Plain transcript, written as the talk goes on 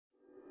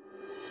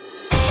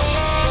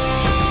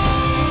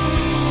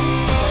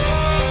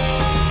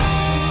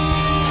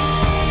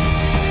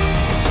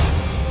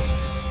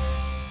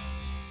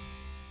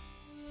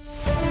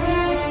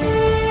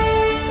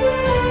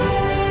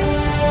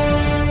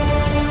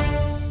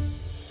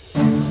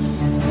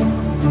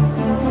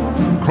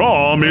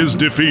Somnium is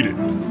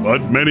defeated,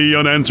 but many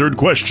unanswered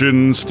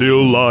questions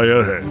still lie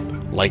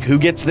ahead. Like who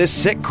gets this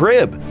sick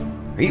crib?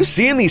 Are you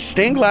seeing these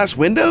stained glass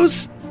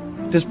windows?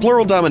 Does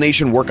plural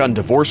domination work on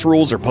divorce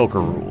rules or poker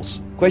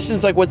rules?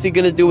 Questions like what they're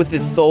gonna do with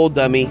his soul,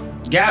 dummy.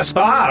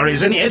 Gaspar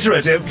is an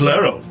iterative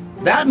plural.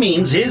 That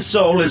means his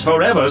soul is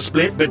forever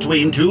split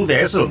between two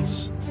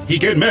vessels. He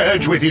can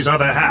merge with his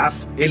other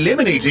half,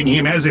 eliminating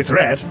him as a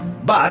threat,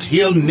 but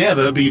he'll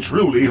never be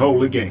truly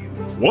whole again.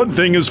 One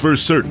thing is for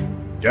certain,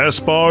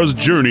 Gaspar's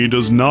journey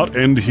does not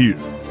end here.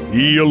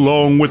 He,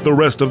 along with the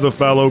rest of the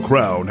Fallow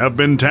Crown, have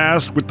been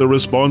tasked with the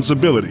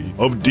responsibility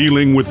of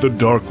dealing with the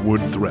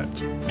Darkwood threat.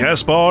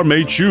 Gaspar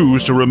may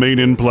choose to remain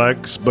in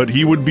Plex, but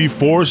he would be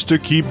forced to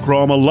keep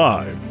Crom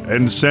alive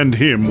and send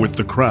him with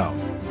the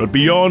Crown. But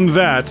beyond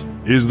that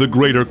is the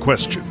greater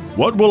question.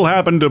 What will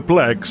happen to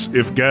Plex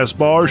if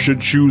Gaspar should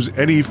choose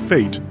any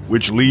fate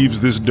which leaves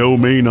this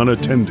domain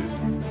unattended?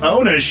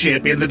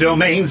 Ownership in the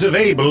domains of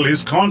Abel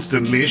is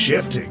constantly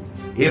shifting.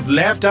 If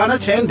left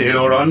unattended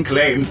or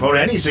unclaimed for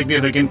any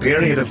significant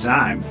period of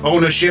time,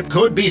 ownership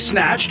could be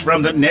snatched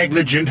from the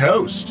negligent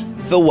host.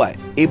 So what?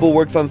 Abel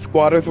works on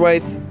squatters'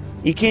 rights?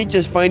 You can't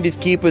just find his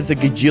keepers a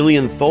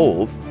gajillion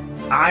souls.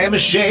 I am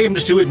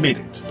ashamed to admit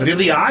it, but in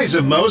the eyes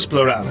of most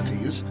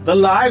pluralities, the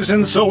lives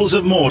and souls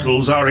of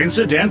mortals are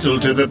incidental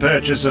to the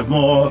purchase of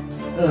more,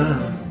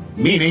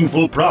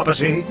 meaningful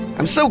property.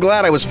 I'm so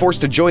glad I was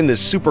forced to join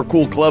this super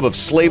cool club of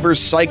slavers,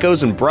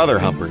 psychos, and brother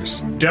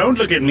humpers. Don't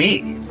look at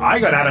me. I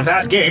got out of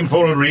that game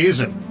for a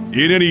reason.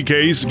 In any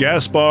case,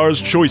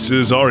 Gaspar's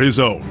choices are his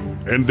own,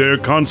 and their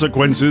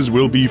consequences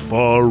will be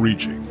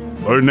far-reaching.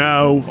 For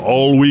now,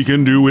 all we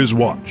can do is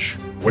watch,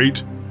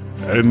 wait,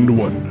 and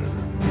wonder.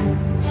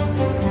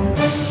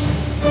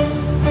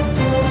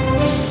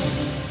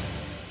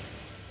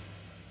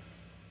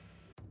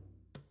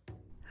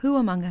 Who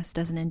among us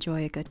doesn't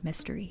enjoy a good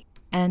mystery?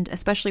 And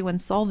especially when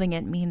solving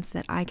it means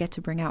that I get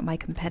to bring out my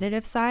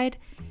competitive side,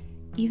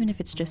 even if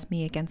it's just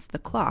me against the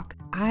clock.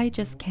 I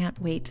just can't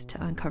wait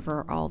to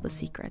uncover all the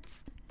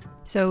secrets.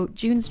 So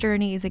June's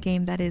Journey is a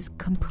game that is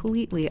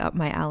completely up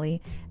my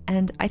alley,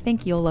 and I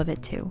think you'll love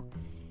it too.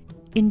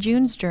 In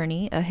June's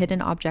Journey, a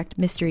hidden object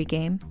mystery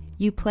game,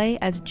 you play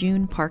as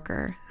June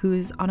Parker,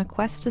 who's on a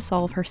quest to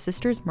solve her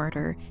sister's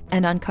murder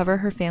and uncover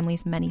her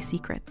family's many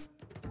secrets.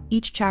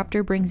 Each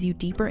chapter brings you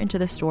deeper into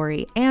the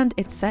story, and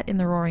it's set in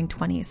the Roaring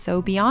 '20s,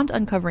 so beyond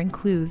uncovering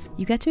clues,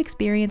 you get to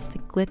experience the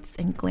glitz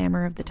and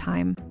glamour of the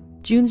time.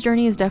 June's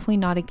Journey is definitely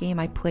not a game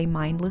I play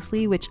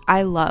mindlessly, which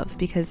I love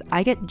because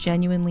I get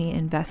genuinely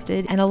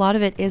invested, and a lot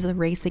of it is a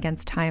race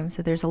against time,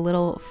 so there's a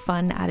little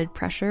fun added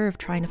pressure of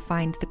trying to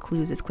find the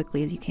clues as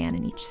quickly as you can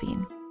in each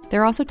scene.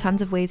 There are also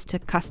tons of ways to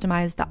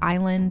customize the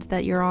island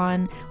that you're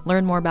on,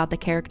 learn more about the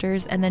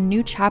characters, and then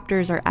new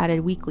chapters are added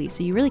weekly,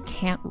 so you really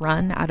can't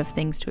run out of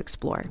things to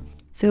explore.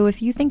 So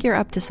if you think you're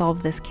up to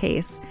solve this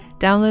case,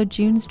 download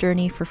June's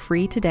Journey for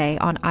free today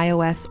on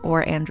iOS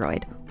or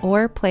Android,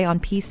 or play on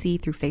PC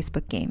through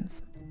Facebook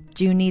Games.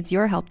 June needs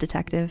your help,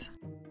 detective.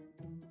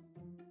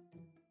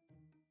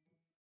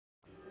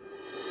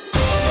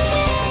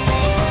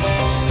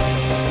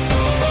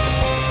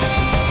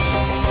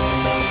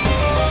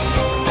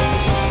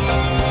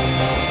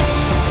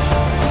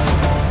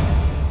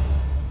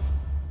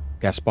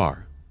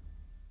 Gaspar,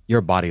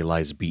 your body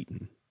lies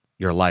beaten,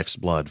 your life's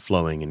blood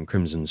flowing in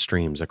crimson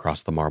streams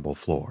across the marble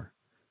floor.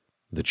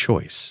 The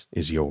choice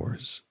is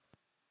yours.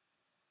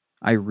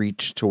 I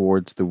reach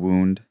towards the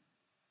wound.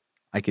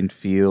 I can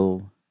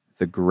feel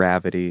the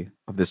gravity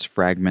of this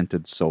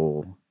fragmented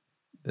soul,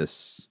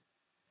 this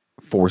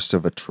force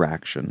of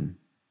attraction.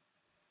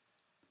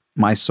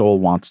 My soul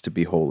wants to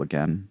be whole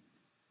again.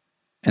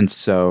 And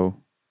so,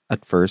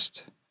 at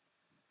first,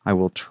 I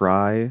will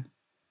try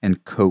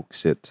and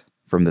coax it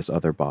from this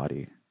other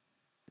body.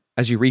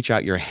 As you reach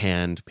out your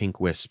hand, pink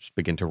wisps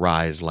begin to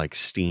rise like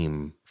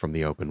steam from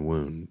the open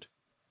wound.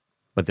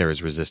 But there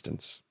is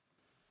resistance.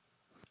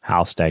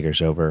 Hal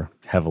staggers over,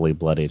 heavily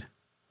bloodied.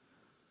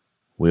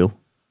 Will,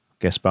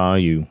 Gaspar,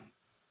 you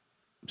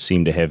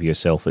seem to have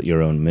yourself at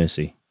your own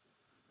mercy.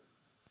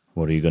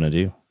 What are you going to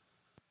do?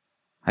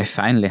 I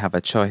finally have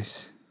a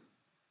choice.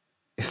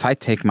 If I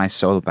take my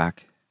soul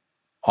back,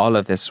 all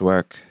of this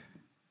work,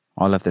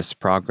 all of this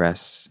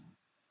progress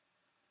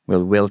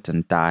will wilt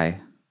and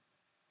die.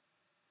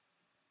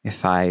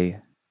 If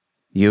I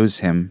use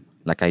him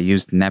like I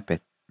used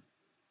Nepit,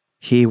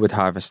 he would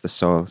harvest the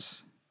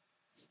souls.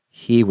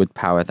 He would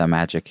power the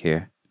magic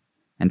here,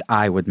 and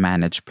I would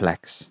manage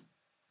Plex.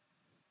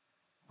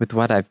 With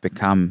what I've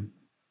become,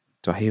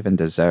 do I even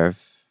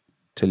deserve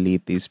to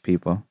lead these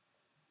people?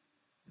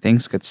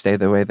 Things could stay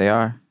the way they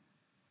are.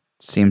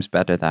 It seems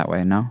better that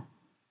way, no?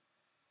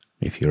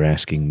 If you're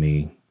asking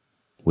me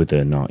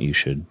whether or not you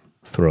should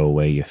throw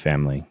away your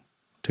family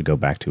to go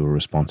back to a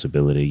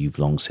responsibility you've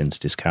long since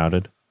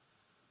discarded,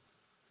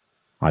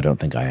 I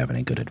don't think I have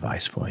any good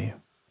advice for you.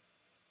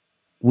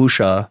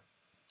 Wusha,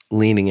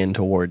 leaning in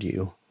toward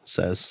you,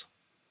 says,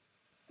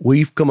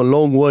 "We've come a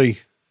long way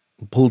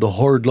and pulled a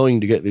hard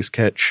line to get this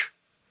catch.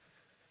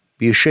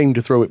 Be ashamed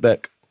to throw it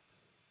back."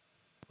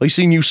 I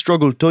seen you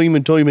struggle time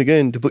and time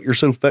again to put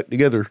yourself back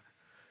together.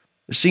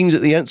 It seems that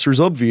the answer's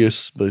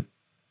obvious, but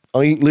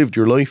I ain't lived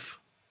your life.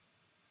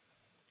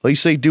 I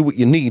say do what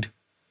you need,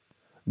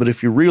 but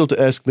if you're real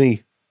to ask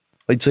me,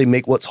 I'd say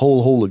make what's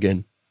whole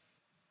again.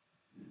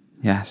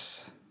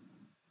 Yes,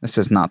 this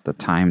is not the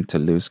time to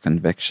lose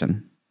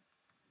conviction.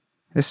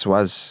 This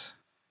was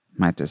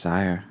my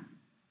desire.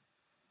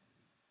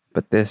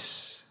 But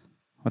this,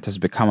 what has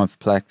become of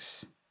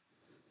Plex,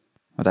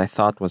 what I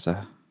thought was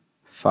a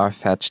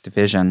far-fetched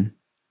vision,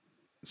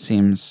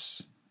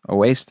 seems a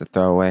waste to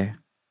throw away.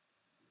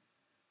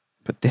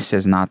 But this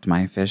is not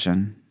my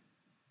vision.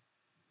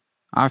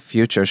 Our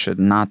future should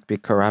not be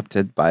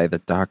corrupted by the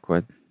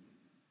Darkwood.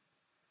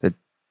 The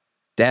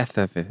death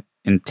of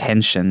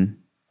intention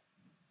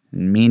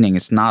and meaning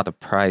is not a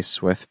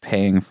price worth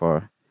paying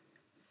for.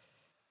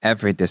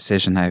 Every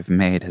decision I've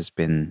made has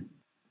been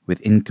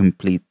with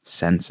incomplete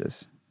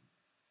senses.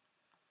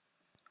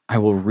 I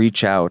will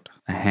reach out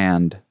a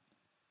hand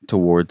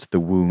towards the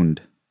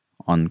wound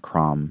on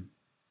Crom.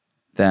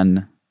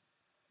 Then,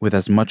 with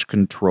as much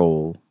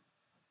control,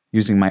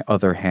 using my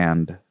other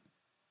hand,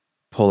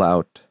 pull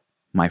out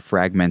my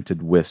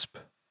fragmented wisp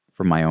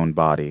from my own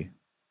body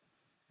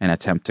and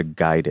attempt to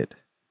guide it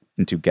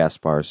into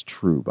Gaspar's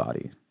true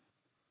body.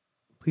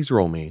 Please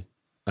roll me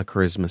a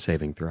charisma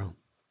saving throw.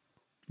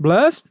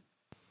 Blessed?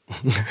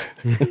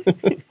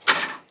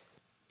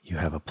 You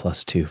have a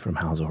 +2 from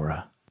Hal's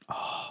aura.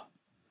 Oh.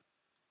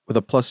 With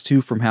a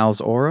 +2 from Hal's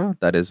aura,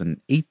 that is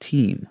an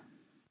 18.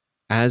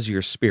 As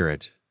your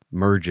spirit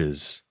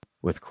merges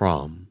with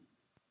Crom,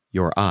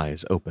 your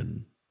eyes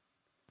open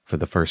for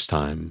the first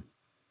time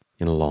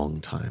in a long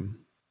time.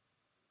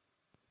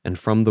 And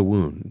from the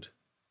wound,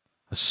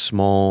 a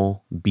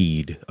small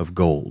bead of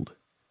gold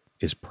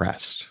is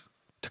pressed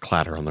to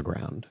clatter on the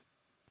ground.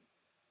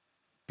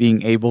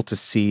 Being able to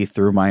see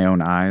through my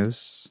own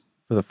eyes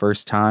for the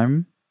first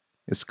time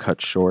is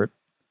cut short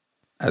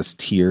as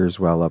tears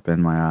well up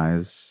in my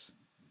eyes,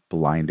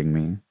 blinding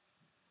me.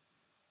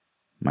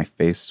 My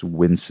face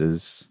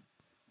winces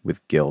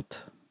with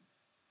guilt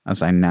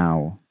as I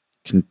now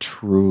can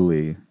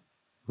truly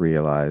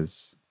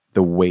realize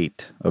the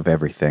weight of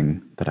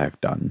everything that I've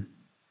done.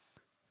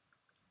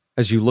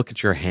 As you look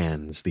at your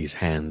hands, these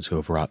hands who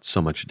have wrought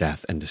so much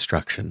death and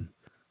destruction,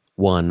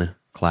 one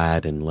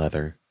clad in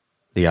leather,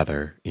 the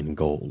other in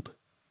gold,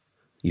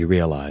 you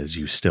realize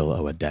you still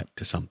owe a debt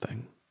to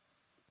something.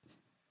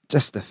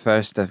 Just the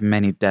first of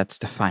many debts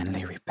to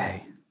finally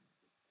repay.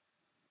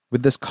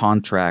 With this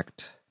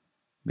contract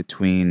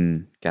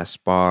between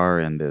Gaspar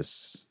and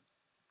this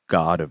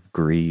god of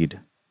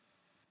greed,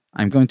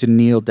 I'm going to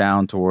kneel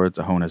down towards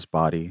Ahona's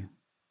body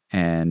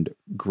and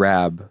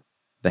grab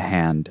the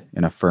hand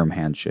in a firm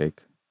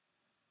handshake.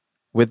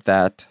 With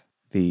that,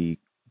 the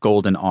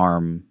golden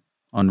arm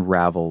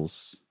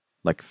unravels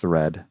like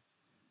thread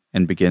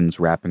and begins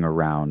wrapping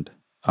around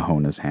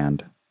Ahona's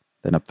hand,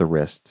 then up the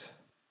wrist,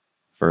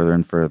 further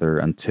and further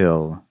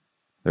until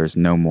there's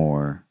no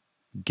more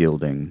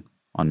gilding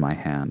on my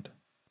hand.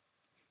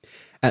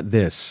 At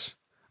this,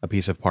 a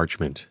piece of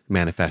parchment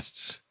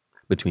manifests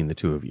between the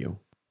two of you,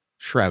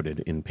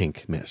 shrouded in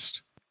pink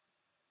mist.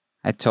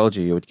 I told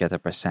you would get a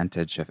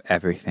percentage of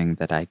everything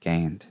that I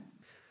gained.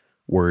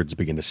 Words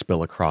begin to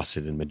spill across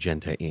it in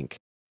magenta ink.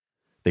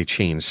 They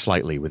change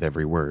slightly with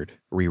every word,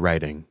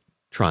 rewriting,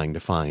 trying to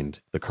find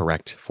the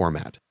correct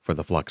format for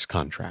the Flux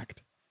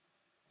contract.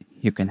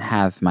 You can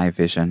have my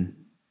vision,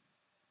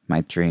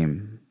 my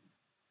dream.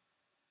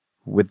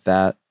 With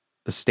that,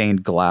 the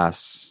stained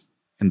glass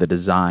in the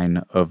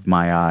design of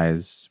my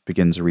eyes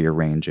begins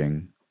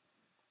rearranging,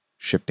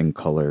 shifting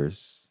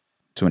colors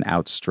to an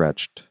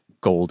outstretched,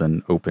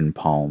 golden open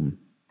palm.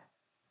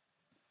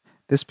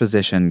 This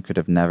position could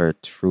have never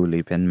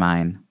truly been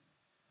mine.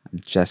 I'm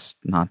just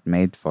not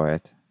made for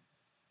it.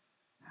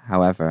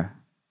 However,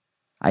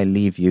 I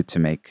leave you to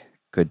make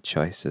good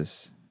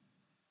choices.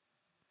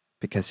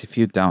 Because if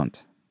you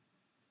don't,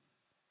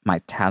 my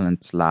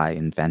talents lie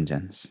in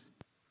vengeance.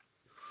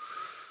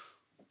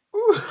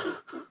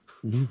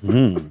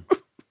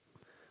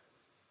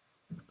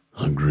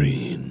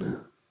 Green.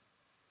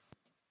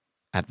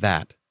 At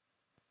that,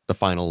 the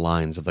final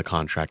lines of the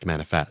contract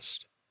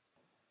manifest.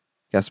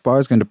 Gaspar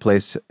is going to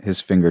place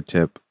his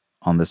fingertip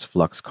on this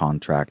Flux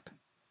contract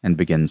and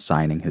begin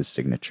signing his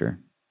signature.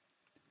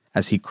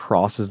 As he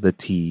crosses the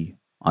T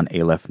on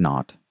Aleph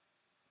Knot,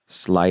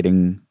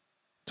 sliding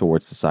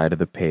towards the side of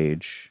the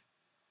page,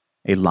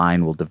 a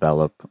line will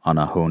develop on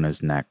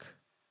Ahona's neck.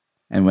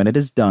 And when it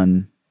is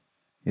done,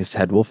 his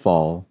head will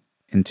fall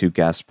into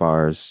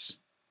Gaspar's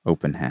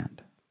open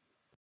hand.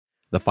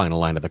 The final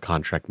line of the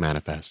contract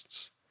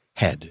manifests.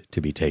 Head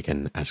to be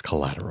taken as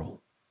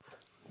collateral.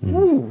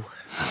 Ooh.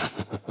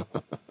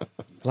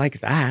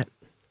 Like that.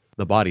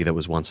 The body that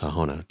was once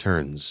Ahona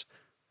turns,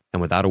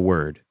 and without a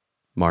word,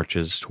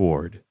 marches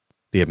toward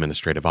the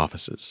administrative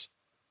offices.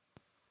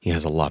 He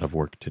has a lot of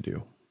work to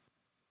do.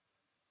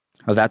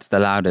 Well, that's the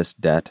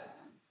loudest debt.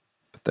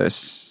 But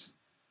there's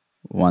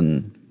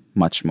one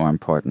much more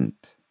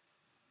important.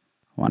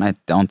 One I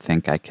don't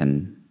think I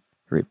can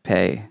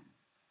repay.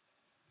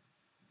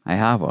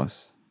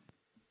 Iavos.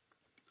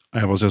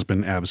 Iavos has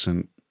been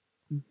absent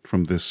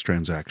from this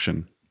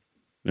transaction.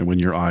 And when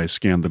your eyes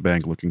scan the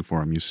bank looking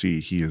for him, you see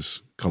he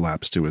is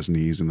collapsed to his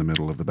knees in the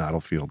middle of the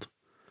battlefield,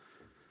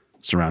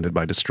 surrounded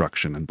by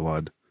destruction and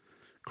blood,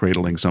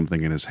 cradling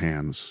something in his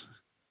hands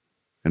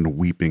and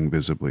weeping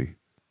visibly.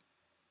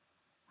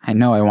 I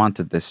know I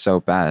wanted this so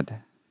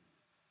bad.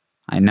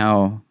 I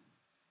know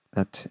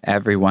that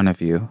every one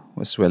of you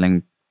was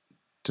willing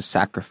to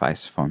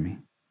sacrifice for me.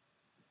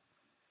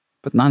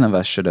 But none of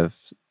us should have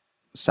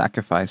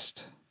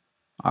sacrificed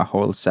our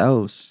whole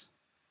selves.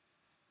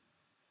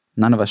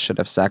 None of us should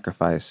have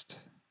sacrificed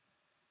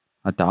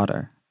a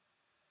daughter.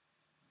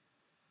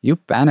 You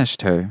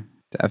banished her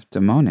to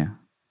Evdaimonia.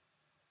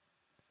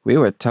 We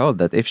were told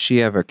that if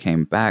she ever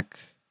came back,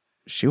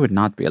 she would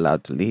not be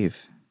allowed to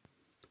leave.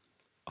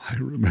 I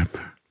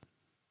remember.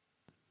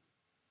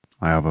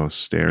 Iavos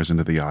stares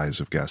into the eyes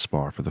of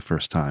Gaspar for the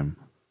first time,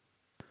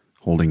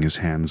 holding his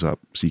hands up,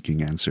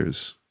 seeking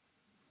answers.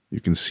 You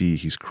can see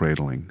he's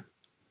cradling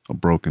a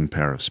broken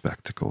pair of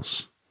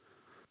spectacles,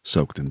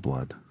 soaked in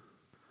blood,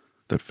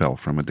 that fell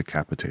from a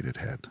decapitated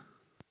head.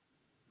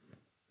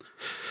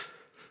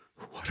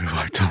 What have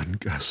I done,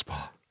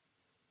 Gaspar?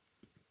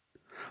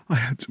 I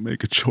had to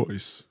make a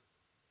choice.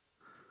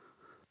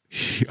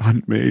 He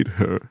unmade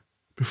her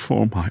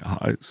before my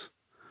eyes,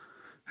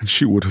 and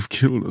she would have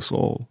killed us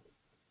all.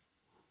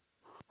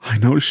 I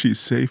know she's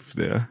safe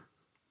there,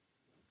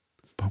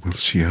 but will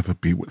she ever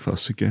be with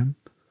us again?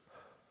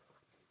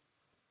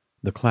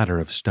 The clatter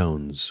of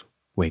stones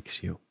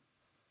wakes you.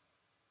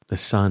 The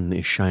sun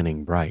is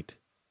shining bright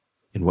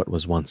in what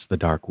was once the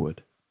dark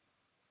wood.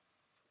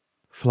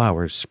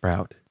 Flowers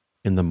sprout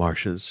in the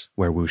marshes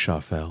where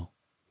Wusha fell.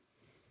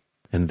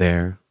 And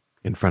there,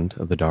 in front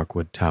of the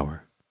Darkwood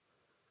Tower,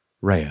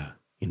 Rhea,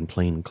 in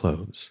plain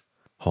clothes,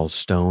 hauls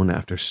stone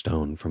after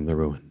stone from the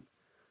ruin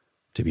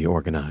to be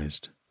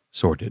organized,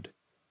 sorted,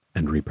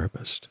 and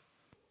repurposed.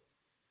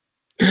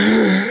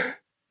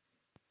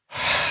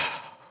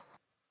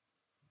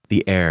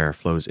 The air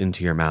flows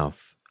into your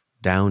mouth,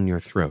 down your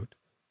throat,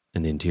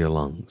 and into your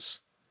lungs.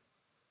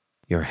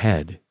 Your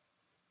head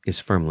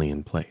is firmly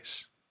in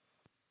place.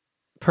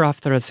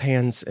 Parafthara's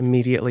hands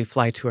immediately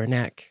fly to her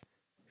neck,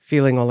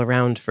 feeling all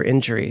around for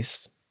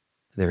injuries.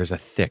 There is a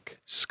thick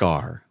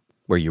scar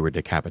where you were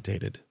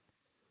decapitated.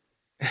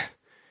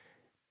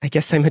 I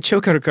guess I'm a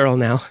choker girl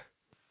now.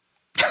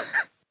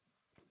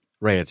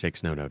 Rhea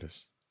takes no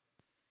notice.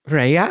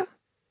 Rhea?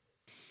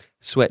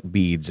 Sweat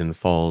beads and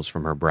falls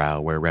from her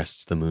brow where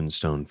rests the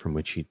moonstone from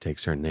which she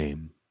takes her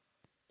name.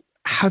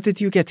 How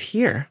did you get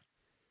here?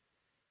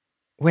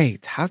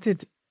 Wait, how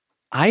did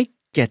I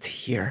get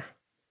here?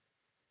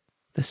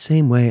 The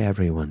same way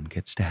everyone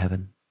gets to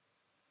heaven.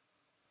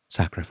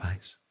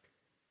 Sacrifice.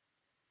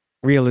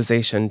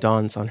 Realization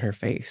dawns on her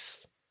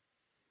face,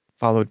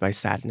 followed by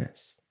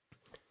sadness.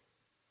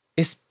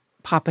 Is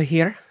Papa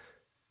here?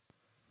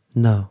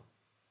 No,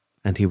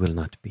 and he will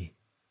not be.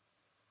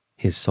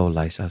 His soul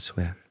lies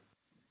elsewhere.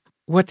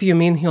 What do you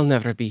mean he'll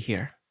never be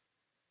here?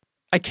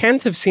 I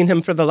can't have seen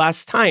him for the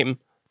last time.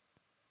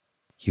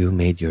 You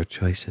made your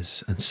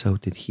choices, and so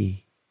did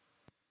he.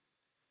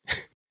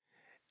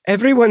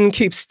 Everyone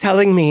keeps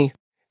telling me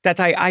that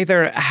I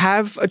either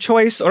have a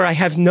choice or I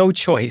have no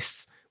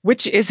choice.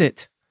 Which is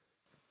it?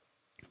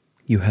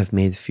 You have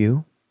made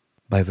few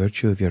by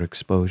virtue of your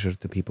exposure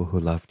to people who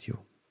loved you.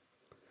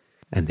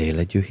 And they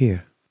led you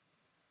here.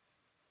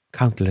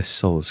 Countless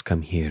souls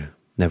come here,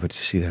 never to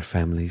see their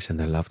families and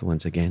their loved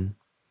ones again.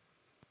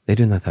 They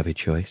do not have a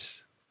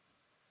choice.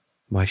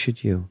 Why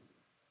should you?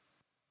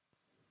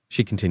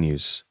 She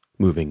continues,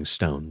 moving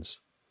stones.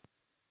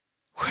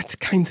 What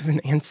kind of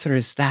an answer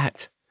is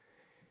that?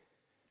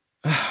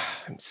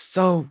 I'm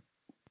so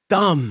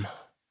dumb.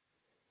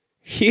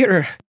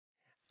 Here,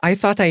 I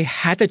thought I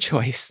had a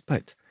choice,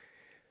 but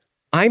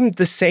I'm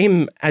the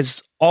same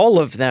as all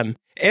of them.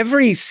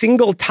 Every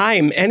single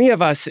time any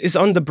of us is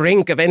on the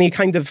brink of any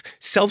kind of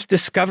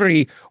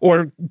self-discovery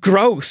or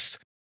growth,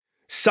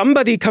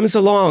 somebody comes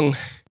along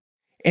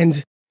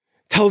and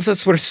tells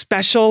us we're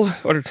special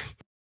or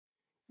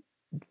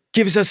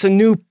gives us a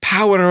new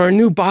power or a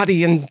new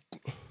body, and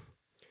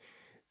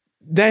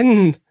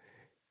then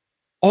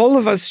all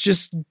of us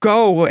just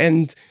go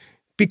and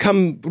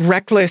become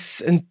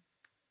reckless and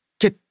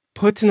get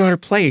put in our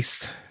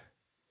place.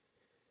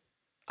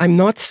 I'm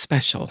not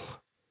special.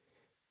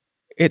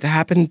 It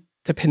happened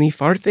to Penny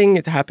Farthing,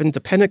 it happened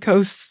to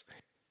Pentecost,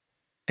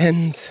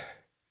 and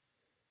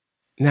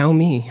now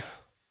me.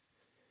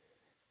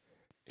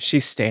 She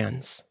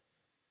stands.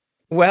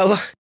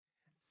 Well,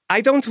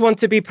 I don't want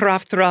to be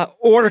Parafthra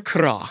or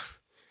Kra.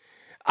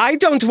 I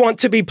don't want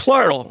to be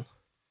plural.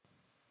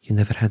 You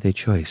never had a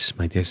choice,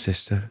 my dear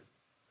sister.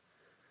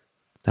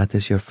 That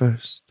is your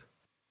first.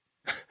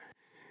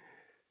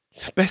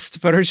 The best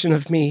version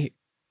of me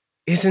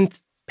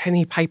isn't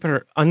Penny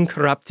Piper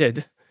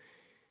uncorrupted.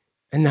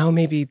 And now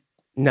maybe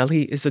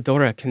Nellie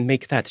Isadora can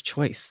make that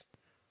choice.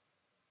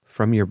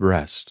 From your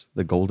breast,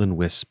 the golden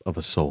wisp of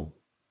a soul,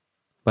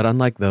 But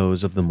unlike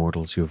those of the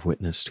mortals you have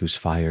witnessed, whose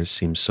fires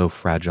seem so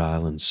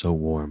fragile and so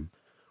warm,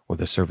 or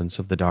the servants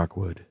of the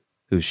Darkwood,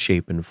 whose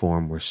shape and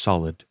form were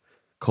solid,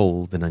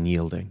 cold, and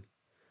unyielding,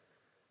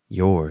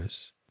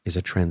 yours is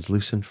a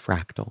translucent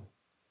fractal,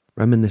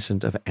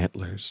 reminiscent of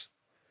antlers,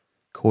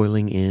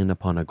 coiling in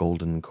upon a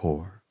golden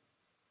core.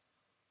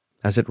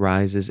 As it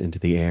rises into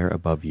the air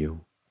above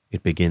you,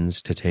 it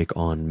begins to take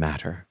on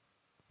matter,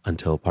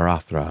 until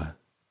Parathra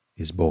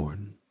is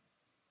born.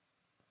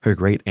 Her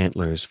great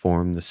antlers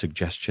form the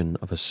suggestion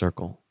of a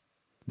circle.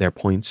 Their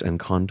points and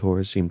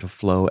contours seem to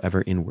flow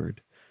ever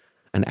inward,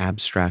 an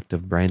abstract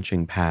of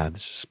branching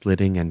paths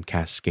splitting and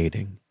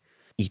cascading,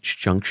 each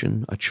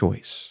junction a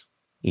choice,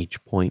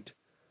 each point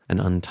an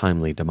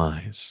untimely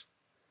demise.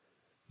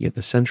 Yet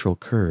the central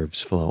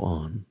curves flow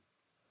on.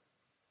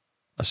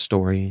 A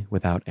story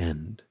without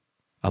end,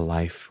 a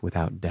life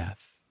without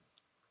death,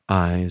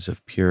 eyes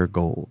of pure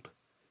gold,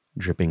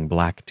 dripping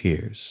black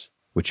tears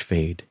which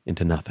fade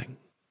into nothing.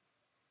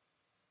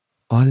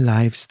 All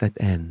lives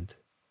that end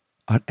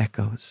are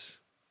echoes,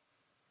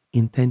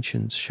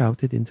 intentions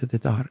shouted into the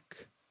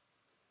dark,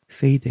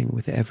 fading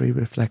with every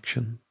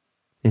reflection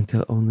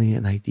until only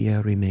an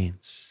idea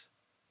remains.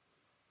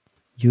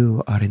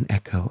 You are an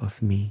echo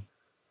of me.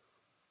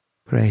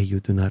 Pray you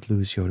do not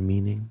lose your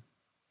meaning.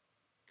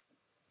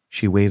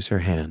 She waves her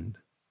hand,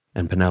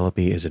 and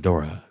Penelope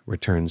Isidora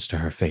returns to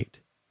her fate,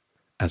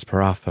 as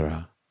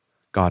Parathra,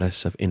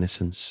 goddess of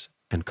innocence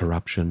and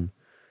corruption,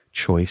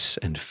 choice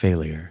and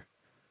failure,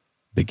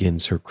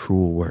 begins her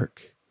cruel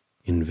work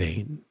in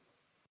vain.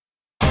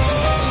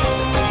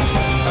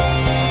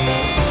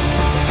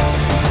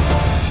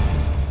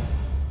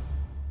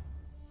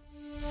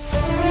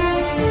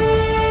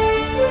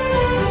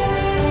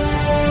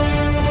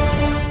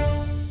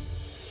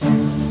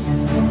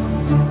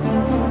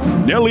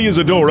 Nellie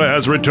Isadora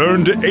has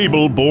returned to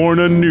Abel, born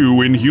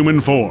anew in human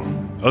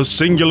form, a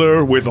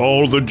singular with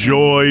all the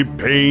joy,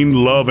 pain,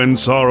 love, and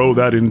sorrow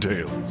that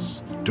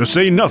entails, to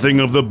say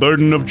nothing of the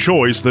burden of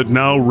choice that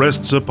now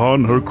rests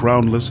upon her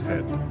crownless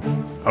head.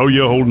 How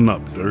you holding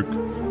up, Dirk?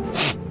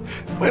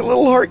 My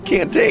little heart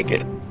can't take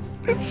it.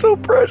 It's so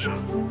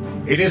precious.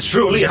 It is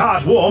truly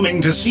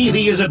heartwarming to see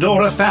the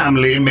Isadora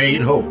family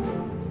made whole.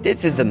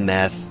 This is a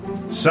mess.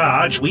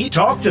 Sarge, we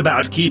talked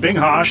about keeping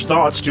harsh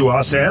thoughts to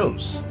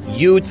ourselves.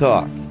 You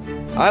talked.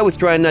 I was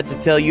trying not to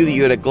tell you that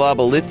you had a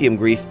glob of lithium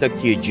grease stuck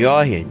to your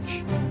jaw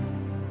hinge.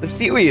 But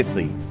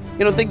seriously, you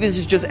don't think this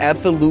is just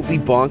absolutely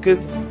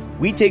bonkers?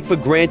 We take for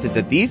granted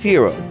that these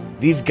heroes,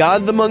 these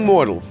gods among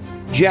mortals,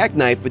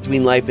 jackknife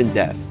between life and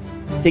death,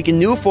 take a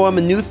new form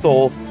and new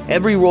soul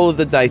every roll of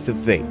the dice of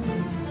fate.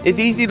 It's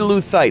easy to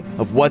lose sight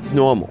of what's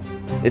normal.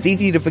 It's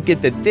easy to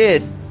forget that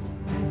this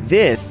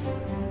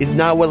is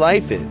not what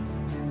life is.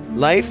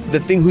 Life, the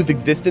thing whose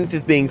existence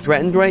is being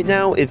threatened right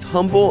now, is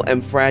humble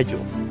and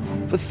fragile.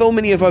 For so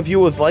many of our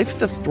viewers, life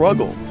is a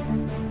struggle.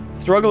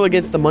 Struggle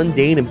against the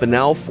mundane and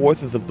banal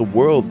forces of the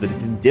world that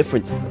is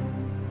indifferent to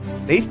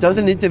them. Fate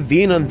doesn't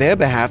intervene on their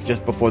behalf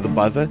just before the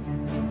buzzer.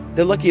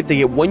 They're lucky if they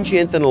get one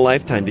chance in a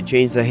lifetime to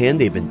change the hand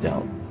they've been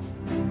dealt.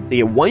 They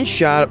get one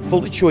shot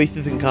full of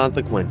choices and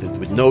consequences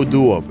with no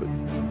do-overs.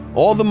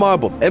 All the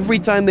marbles, every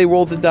time they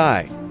roll the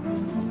die.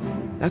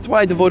 That's why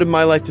I devoted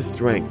my life to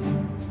strength.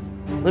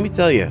 Let me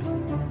tell you,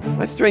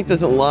 my strength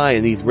doesn't lie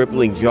in these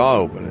rippling jaw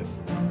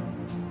openers.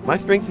 My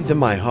strength is in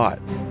my heart.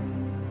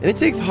 And it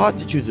takes heart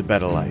to choose a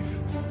better life.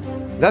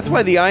 That's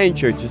why the Iron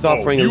Church is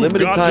offering a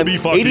limited time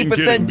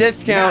 80%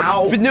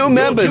 discount for new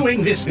members.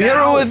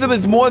 Heroism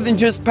is more than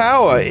just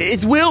power.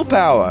 It's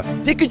willpower.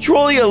 Take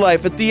control of your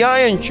life at the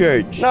Iron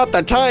Church. Not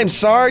the time,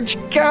 Sarge.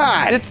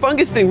 God! This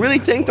fungus thing really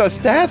tanked our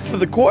stats for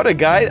the quarter,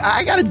 guys.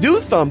 I gotta do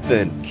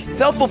something.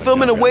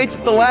 Self-fulfillment awaits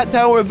at the Lat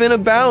Tower of Inner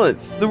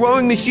Balance, the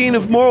rowing machine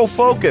of moral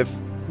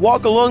focus.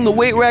 Walk along the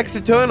weight racks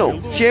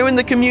eternal, sharing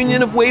the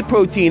communion of whey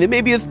protein and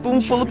maybe a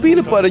spoonful of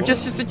peanut butter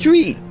just as a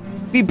treat.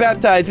 Be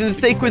baptized in the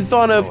sacred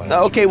sauna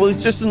of,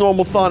 it's just a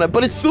normal sauna,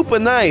 but it's super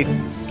nice.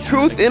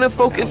 Truth, inner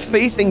focus,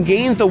 faith, and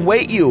gains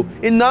await you.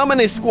 In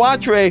nomine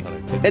squatre,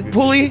 et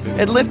pulli,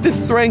 et liftis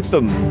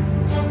strengthum.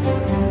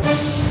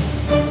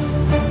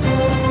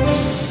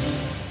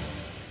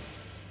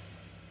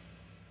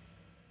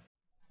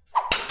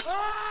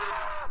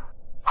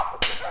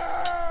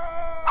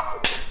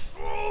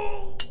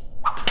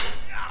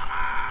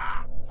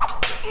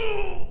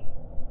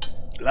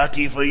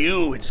 Lucky for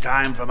you, it's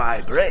time for my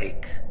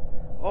break.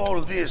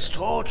 All this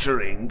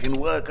torturing can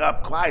work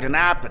up quite an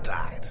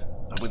appetite.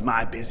 But with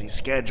my busy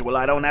schedule,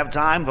 I don't have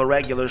time for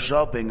regular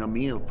shopping or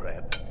meal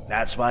prep.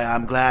 That's why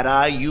I'm glad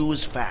I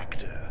use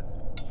Factor.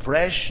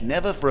 Fresh,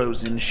 never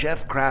frozen,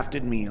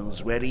 chef-crafted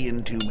meals ready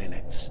in 2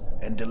 minutes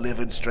and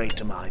delivered straight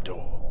to my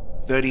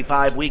door.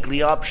 35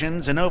 weekly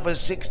options and over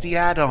 60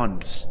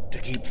 add-ons to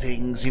keep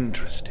things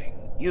interesting.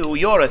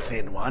 You're a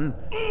thin one.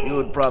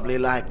 You'd probably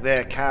like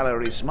their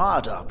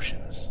calorie-smart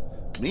options.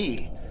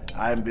 Me,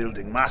 I'm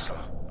building muscle,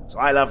 so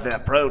I love their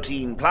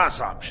protein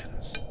plus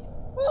options.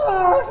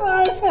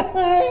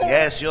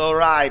 Yes, you're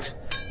right.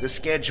 The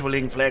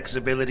scheduling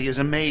flexibility is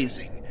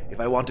amazing, if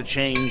I want to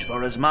change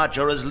for as much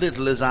or as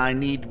little as I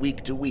need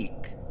week to week.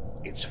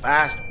 It's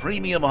fast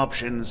premium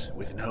options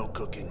with no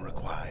cooking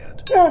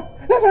required.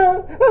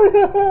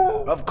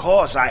 Of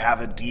course I have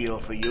a deal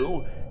for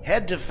you.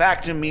 Head to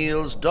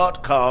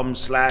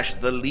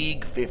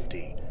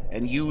factormeals.com/theleague50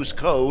 and use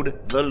code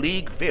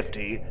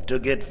THELEAGUE50 to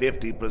get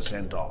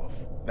 50% off.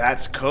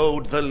 That's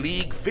code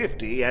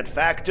THELEAGUE50 at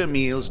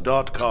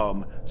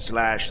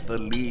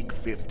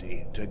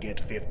factormeals.com/theleague50 to get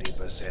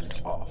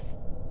 50% off.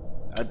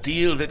 A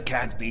deal that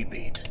can't be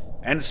beat.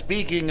 And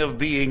speaking of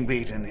being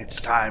beaten,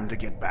 it's time to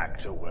get back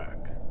to work.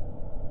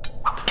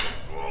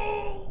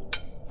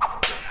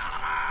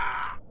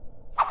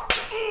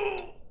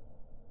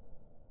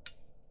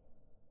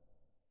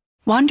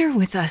 Wander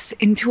with us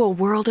into a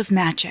world of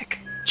magic.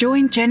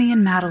 Join Jenny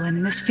and Madeline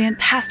in this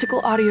fantastical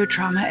audio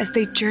drama as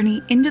they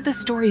journey into the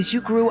stories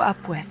you grew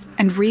up with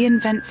and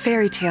reinvent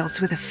fairy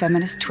tales with a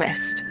feminist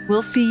twist.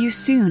 We'll see you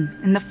soon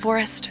in the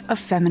forest of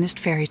feminist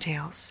fairy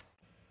tales.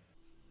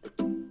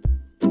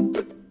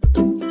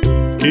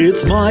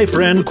 It's my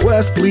friend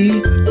Questly,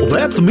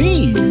 that's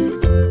me.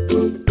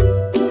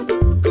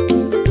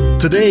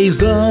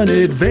 Today's an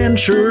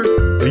adventure,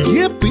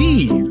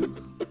 yippee!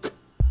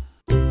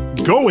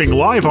 Going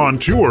live on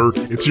tour,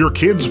 it's your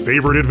kid's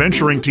favorite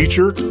adventuring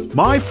teacher,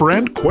 my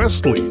friend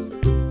Questly,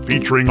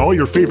 featuring all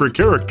your favorite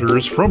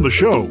characters from the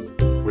show,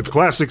 with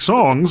classic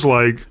songs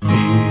like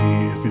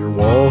If you're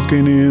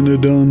walking in a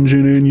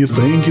dungeon and you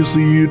think you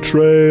see a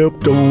trap,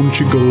 don't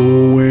you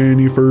go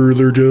any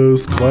further,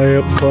 just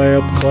clap,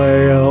 clap,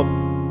 clap.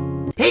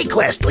 Hey,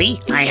 Questly,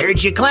 I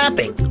heard you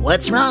clapping.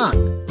 What's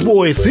wrong?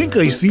 Boy, I think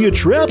I see a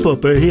trap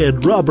up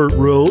ahead, Robert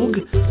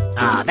Rogue.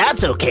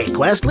 That's okay,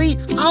 Questly.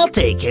 I'll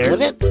take care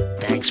of it.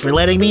 Thanks for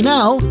letting me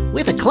know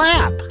with a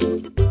clap.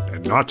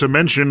 And not to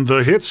mention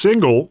the hit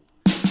single,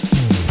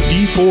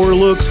 D4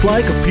 looks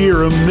like a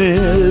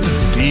pyramid,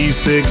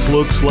 D6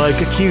 looks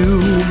like a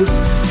cube,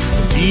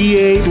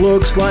 D8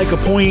 looks like a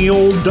pointy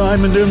old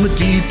diamond, and the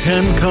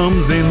D10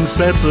 comes in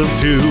sets of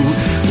 2.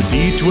 The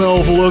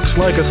D12 looks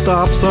like a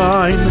stop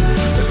sign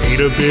that ate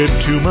a bit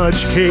too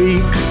much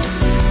cake,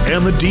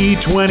 and the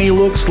D20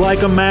 looks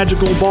like a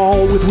magical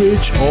ball with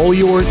which all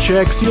your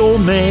checks you'll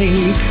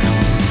make.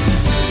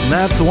 And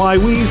that's why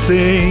we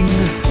sing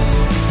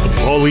the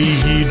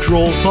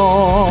polyhedral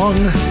song.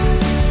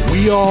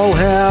 We all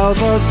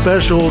have a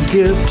special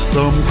gift,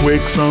 some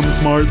quick, some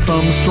smart,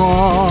 some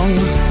strong.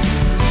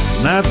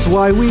 And that's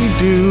why we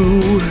do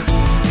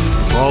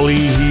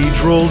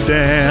polyhedral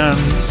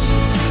dance,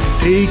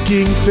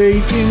 taking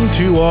fate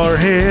into our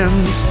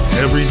hands.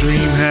 Every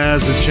dream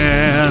has a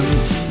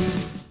chance.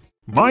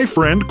 My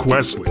Friend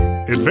Questly,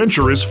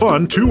 Adventure is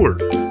Fun Tour,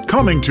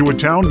 coming to a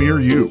town near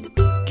you.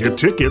 Get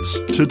tickets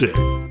today.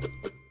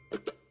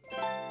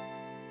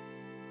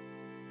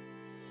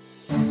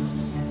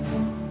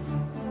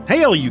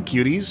 Hey all you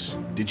cuties!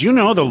 Did you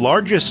know the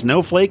largest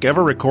snowflake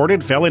ever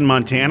recorded fell in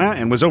Montana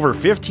and was over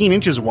 15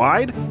 inches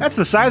wide? That's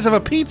the size of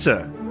a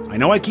pizza! I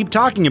know I keep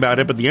talking about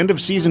it, but the end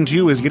of Season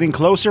 2 is getting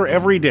closer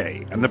every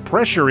day, and the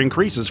pressure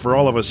increases for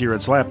all of us here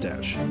at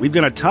Slapdash. We've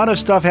got a ton of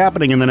stuff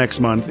happening in the next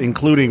month,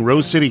 including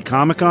Rose City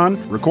Comic-Con,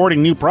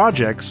 recording new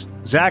projects,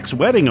 Zach's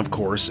wedding, of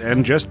course,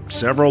 and just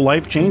several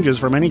life changes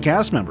for many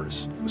cast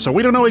members. So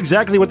we don't know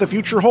exactly what the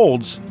future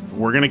holds.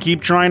 We're gonna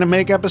keep trying to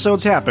make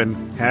episodes happen.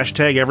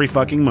 Hashtag every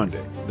fucking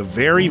Monday. The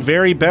very,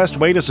 very best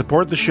way to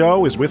support the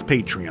show is with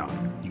Patreon.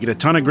 You get a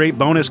ton of great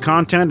bonus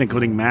content,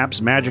 including maps,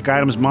 magic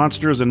items,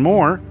 monsters, and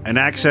more, and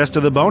access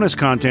to the bonus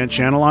content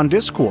channel on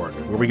Discord,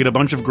 where we get a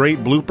bunch of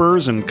great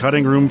bloopers and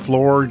cutting room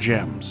floor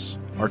gems.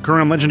 Our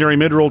current legendary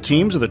mid-roll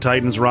teams are the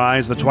Titans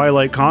Rise, the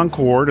Twilight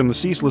Concord, and the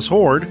Ceaseless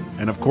Horde,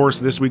 and of course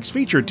this week's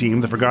featured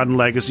team, the Forgotten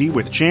Legacy,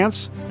 with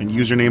Chance and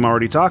username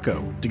Already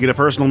Taco. To get a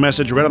personal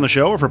message read on the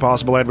show or for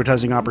possible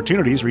advertising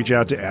opportunities, reach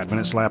out to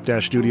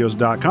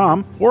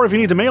admin@slap-studios.com, or if you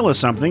need to mail us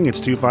something,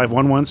 it's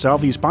 2511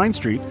 Southeast Pine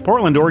Street,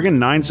 Portland, Oregon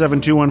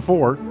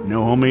 97214.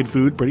 No homemade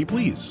food, pretty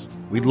please.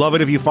 We'd love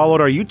it if you followed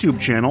our YouTube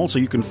channel so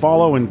you can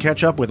follow and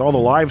catch up with all the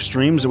live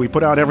streams that we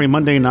put out every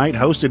Monday night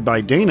hosted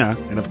by Dana,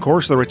 and of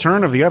course the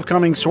return of the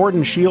upcoming Sword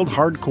and Shield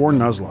Hardcore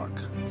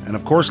Nuzlocke. And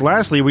of course,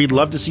 lastly, we'd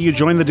love to see you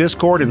join the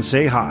Discord and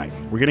say hi.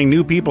 We're getting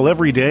new people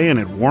every day and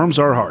it warms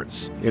our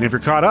hearts. And if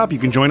you're caught up, you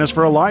can join us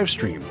for a live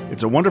stream.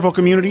 It's a wonderful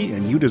community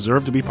and you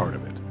deserve to be part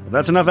of it. Well,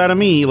 that's enough out of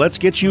me. Let's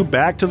get you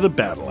back to the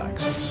battle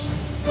axis.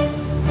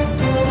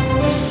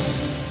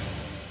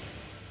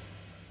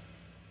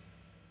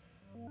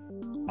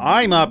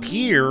 I'm up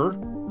here,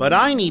 but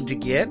I need to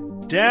get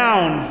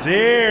down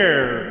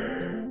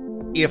there.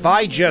 If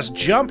I just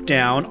jump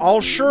down,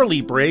 I'll surely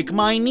break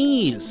my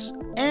knees,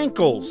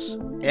 ankles,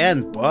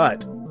 and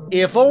butt.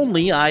 If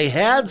only I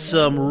had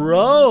some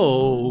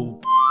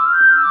rope.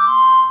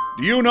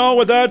 Do you know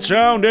what that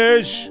sound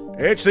is?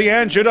 It's the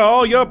answer to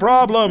all your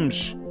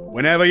problems.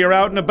 Whenever you're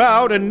out and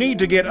about and need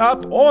to get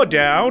up or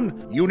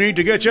down, you need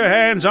to get your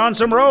hands on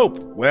some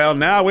rope. Well,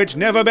 now it's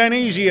never been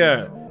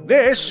easier.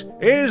 This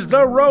is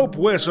the rope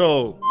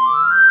whistle.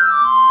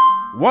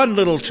 One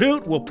little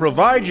toot will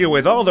provide you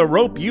with all the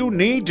rope you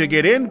need to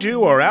get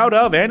into or out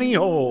of any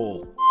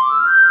hole.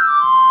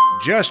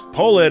 Just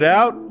pull it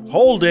out,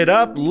 hold it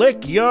up,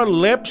 lick your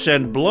lips,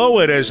 and blow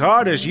it as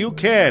hard as you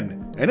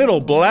can, and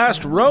it'll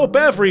blast rope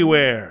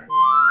everywhere.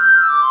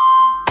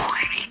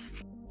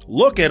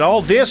 Look at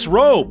all this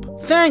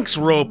rope. Thanks,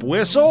 rope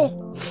whistle.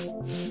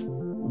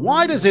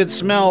 Why does it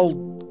smell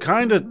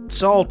kinda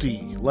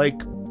salty, like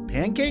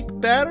pancake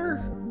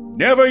batter?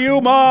 Never you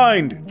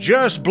mind.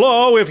 Just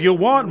blow if you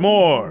want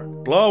more.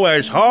 Blow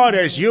as hard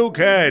as you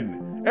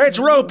can. It's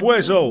rope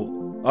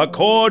whistle. A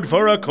chord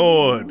for a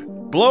chord.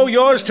 Blow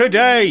yours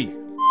today.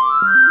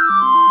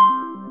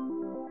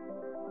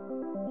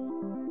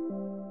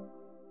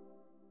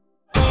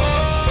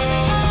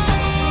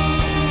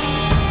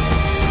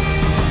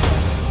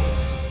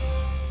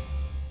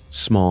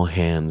 Small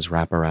hands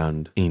wrap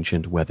around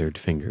ancient weathered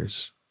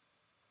fingers,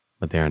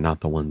 but they are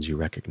not the ones you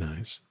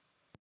recognize.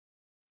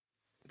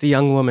 The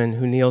young woman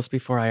who kneels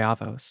before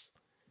Iavos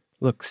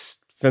looks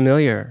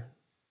familiar,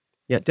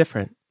 yet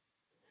different.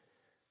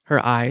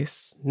 Her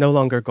eyes, no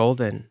longer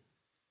golden,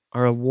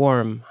 are a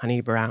warm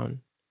honey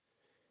brown,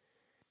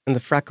 and the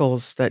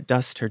freckles that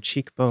dust her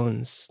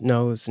cheekbones,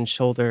 nose, and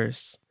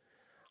shoulders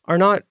are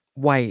not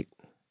white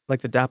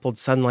like the dappled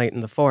sunlight in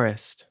the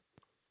forest,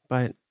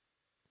 but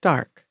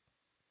dark,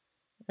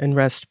 and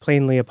rest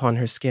plainly upon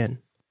her skin.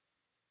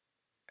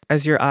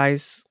 As your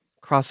eyes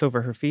cross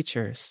over her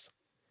features,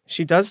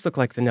 she does look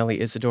like the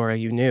Nelly Isadora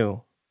you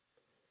knew,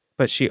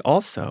 but she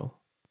also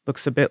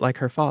looks a bit like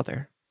her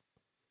father.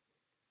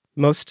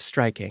 Most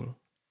striking,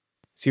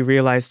 as you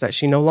realize that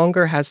she no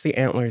longer has the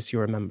antlers you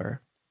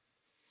remember,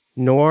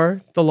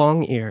 nor the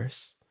long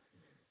ears,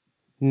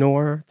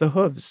 nor the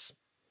hooves.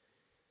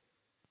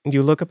 And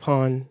you look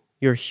upon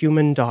your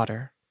human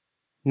daughter,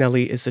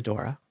 Nelly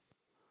Isadora.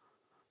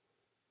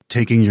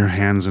 Taking your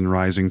hands and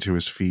rising to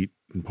his feet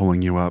and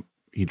pulling you up,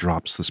 he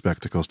drops the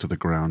spectacles to the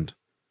ground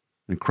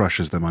and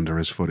crushes them under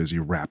his foot as he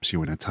wraps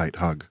you in a tight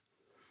hug.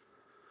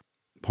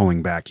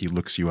 Pulling back, he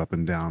looks you up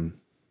and down,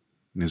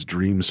 in his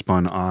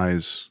dream-spun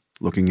eyes,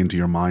 looking into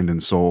your mind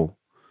and soul,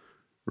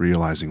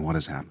 realizing what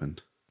has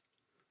happened.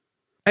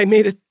 I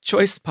made a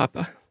choice,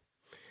 Papa.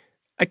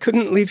 I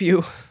couldn't leave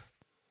you.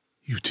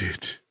 You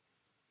did.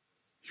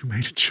 You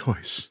made a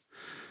choice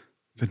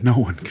that no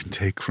one can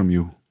take from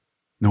you,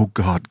 no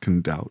God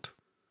can doubt.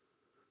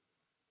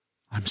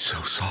 I'm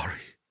so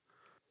sorry.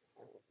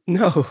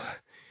 No,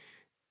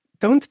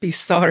 don't be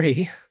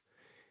sorry.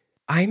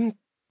 I'm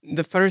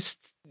the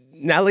first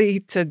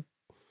Nelly,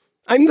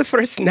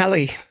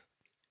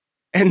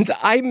 and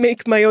I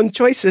make my own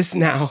choices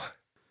now.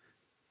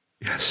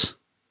 Yes.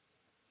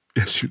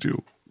 Yes, you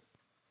do.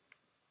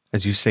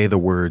 As you say the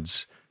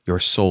words, your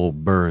soul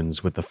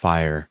burns with the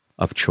fire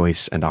of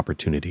choice and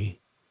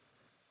opportunity,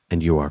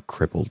 and you are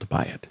crippled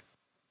by it.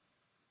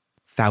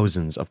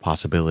 Thousands of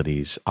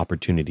possibilities,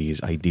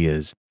 opportunities,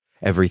 ideas,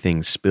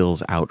 everything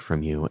spills out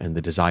from you, and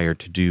the desire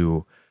to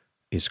do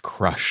is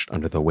crushed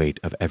under the weight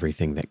of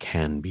everything that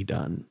can be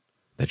done,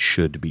 that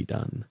should be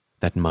done,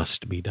 that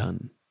must be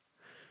done.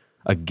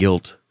 A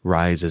guilt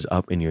rises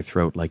up in your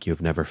throat like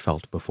you've never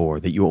felt before,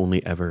 that you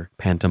only ever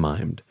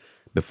pantomimed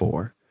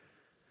before.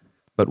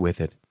 But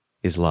with it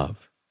is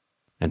love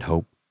and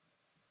hope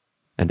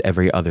and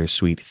every other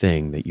sweet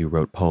thing that you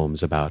wrote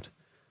poems about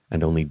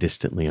and only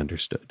distantly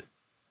understood.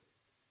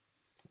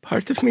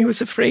 Part of me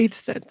was afraid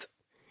that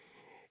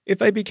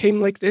if I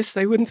became like this,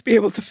 I wouldn't be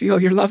able to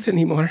feel your love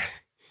anymore.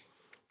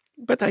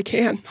 But I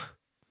can.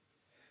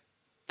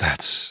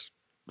 That's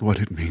what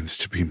it means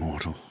to be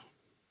mortal.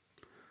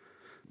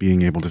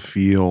 Being able to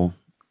feel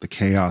the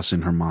chaos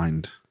in her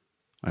mind.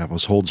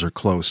 Iavos holds her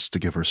close to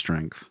give her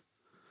strength.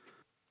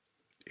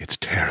 It's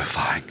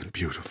terrifying and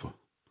beautiful.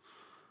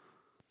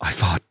 I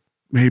thought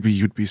maybe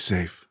you'd be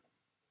safe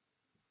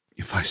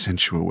if I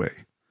sent you away.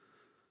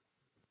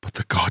 But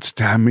the gods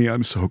damn me,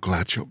 I'm so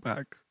glad you're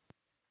back.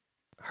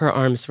 Her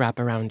arms wrap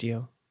around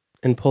you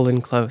and pull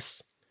in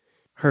close.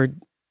 Her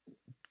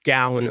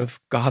gown of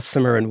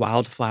gossamer and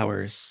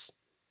wildflowers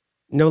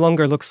no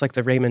longer looks like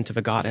the raiment of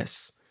a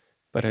goddess,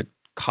 but a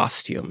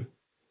costume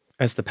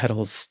as the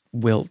petals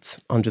wilt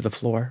onto the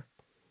floor.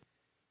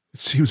 It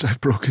seems I've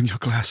broken your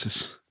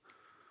glasses.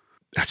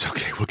 That's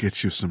okay, we'll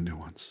get you some new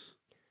ones.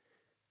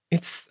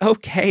 It's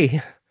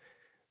okay.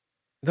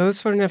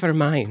 Those were never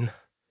mine.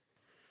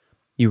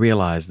 You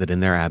realize that in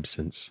their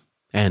absence,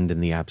 and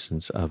in the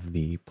absence of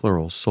the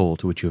plural soul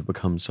to which you have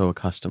become so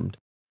accustomed,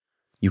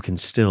 you can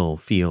still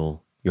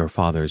feel your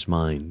father's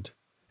mind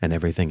and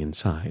everything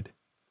inside.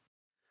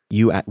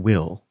 You at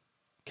will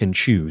can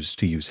choose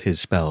to use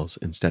his spells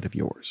instead of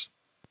yours.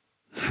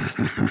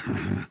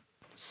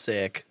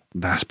 Sick.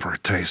 That's pretty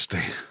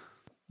tasty.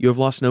 You have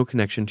lost no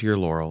connection to your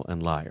laurel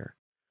and lyre.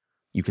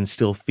 You can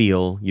still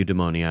feel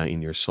eudaimonia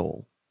in your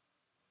soul,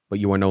 but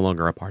you are no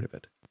longer a part of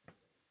it.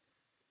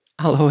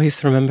 I'll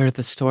always remember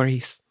the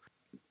stories.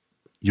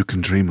 You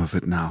can dream of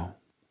it now.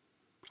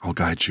 I'll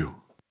guide you.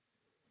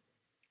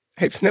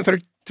 I've never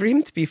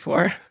dreamed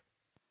before.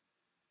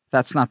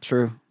 That's not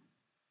true.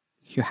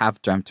 You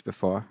have dreamt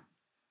before.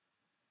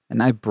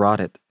 And I brought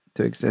it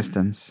to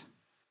existence.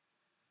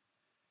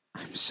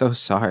 I'm so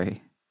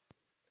sorry.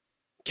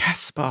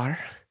 Gaspar,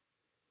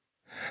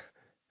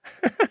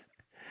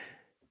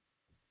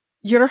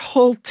 You're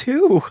whole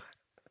too.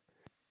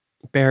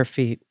 Bare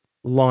feet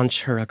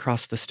launch her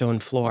across the stone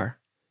floor,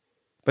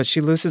 but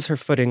she loses her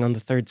footing on the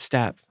third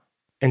step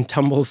and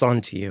tumbles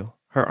onto you,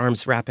 her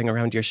arms wrapping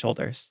around your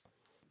shoulders.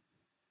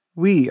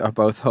 We are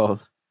both whole.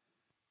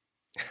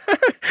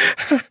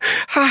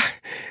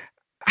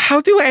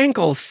 How do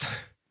ankles?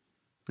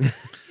 You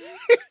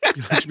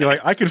should be like,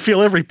 I can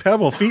feel every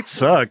pebble. Feet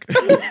suck.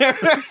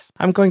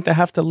 I'm going to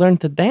have to learn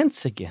to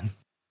dance again.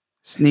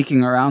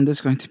 Sneaking around is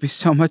going to be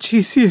so much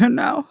easier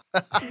now.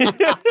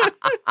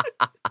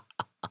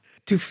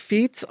 Do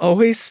feet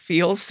always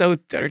feel so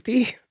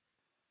dirty?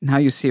 Now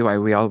you see why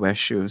we all wear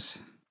shoes.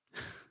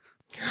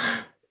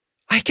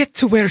 I get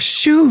to wear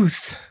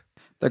shoes.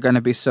 They're going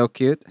to be so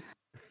cute.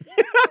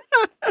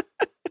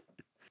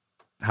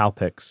 Hal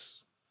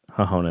picks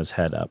Hahona's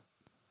head up,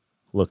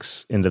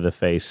 looks into the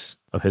face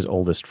of his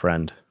oldest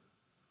friend,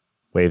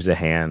 waves a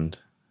hand,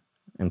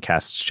 and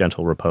casts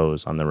gentle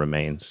repose on the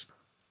remains,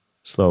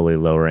 slowly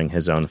lowering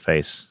his own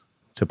face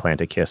to plant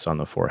a kiss on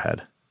the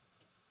forehead.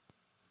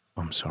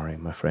 I'm sorry,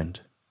 my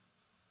friend.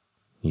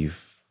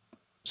 You've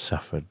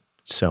suffered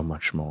so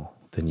much more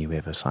than you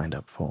ever signed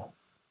up for.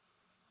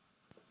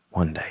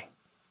 One day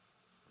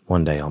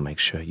I'll make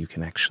sure you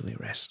can actually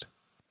rest.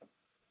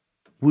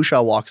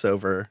 Wusha walks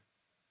over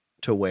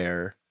to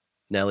where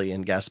Nellie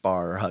and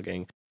Gaspar are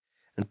hugging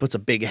and puts a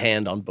big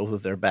hand on both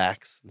of their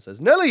backs and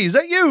says, Nellie, is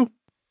that you?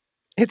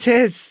 It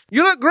is.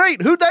 You look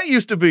great. Who'd that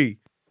used to be?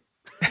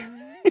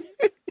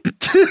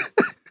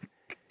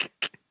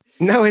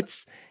 No,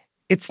 it's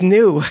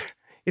new.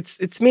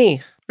 It's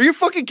me. Are you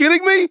fucking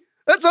kidding me?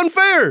 That's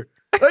unfair.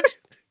 That's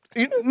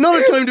not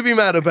a time to be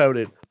mad about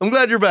it. I'm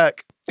glad you're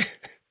back.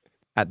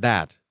 At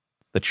that,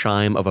 the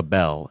chime of a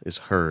bell is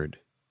heard,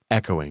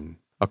 echoing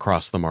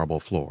across the marble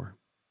floor.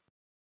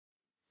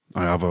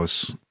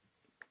 Iavos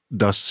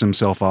dusts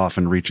himself off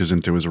and reaches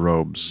into his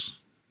robes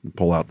and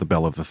pull out the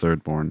bell of the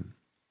thirdborn.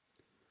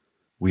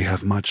 We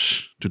have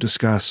much to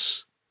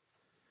discuss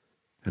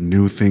and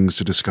new things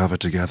to discover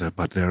together,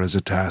 but there is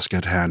a task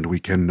at hand we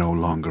can no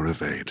longer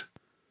evade.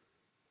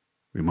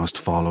 We must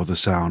follow the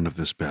sound of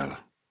this bell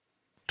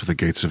to the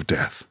gates of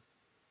death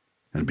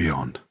and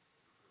beyond.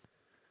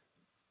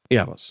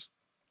 Iavos,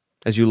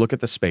 as you look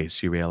at the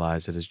space, you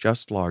realize it is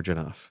just large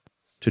enough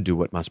to do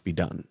what must be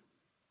done.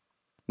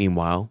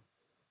 Meanwhile,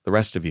 the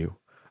rest of you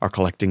are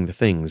collecting the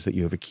things that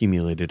you have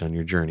accumulated on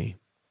your journey,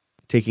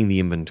 taking the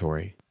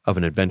inventory of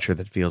an adventure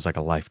that feels like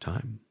a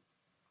lifetime,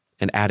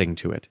 and adding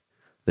to it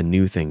the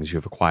new things you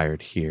have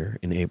acquired here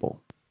in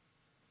Abel.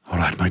 All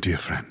right, my dear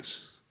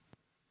friends.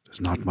 There's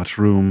not much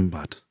room,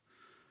 but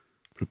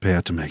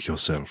prepare to make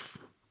yourself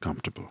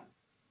comfortable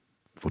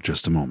for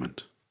just a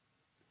moment.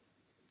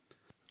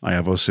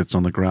 Iavos sits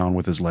on the ground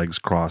with his legs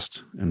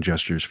crossed and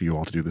gestures for you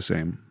all to do the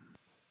same.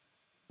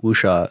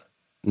 Wusha,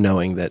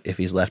 knowing that if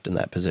he's left in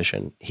that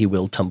position, he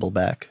will tumble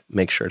back,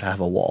 make sure to have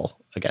a wall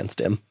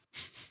against him.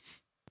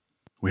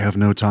 We have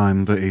no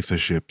time for aether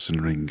ships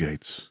and ring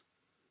gates.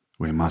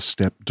 We must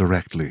step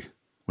directly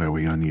where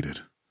we are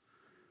needed.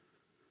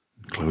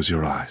 Close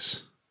your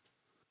eyes.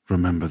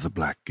 Remember the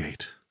Black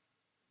Gate.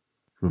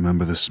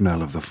 Remember the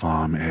smell of the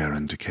farm air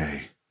and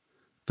decay,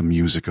 the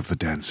music of the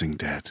dancing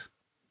dead.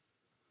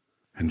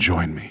 And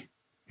join me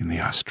in the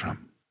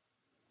astrum.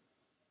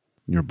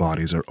 Your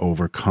bodies are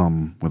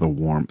overcome with a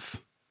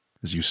warmth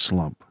as you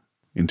slump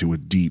into a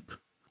deep,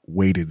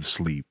 weighted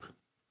sleep.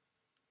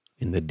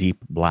 In the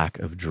deep black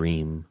of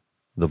dream,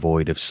 the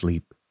void of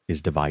sleep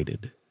is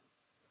divided.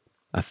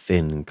 A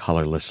thin,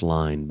 colorless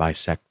line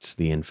bisects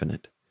the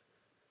infinite.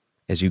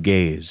 As you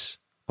gaze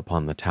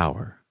upon the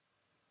tower,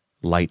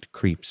 light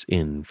creeps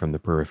in from the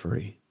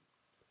periphery.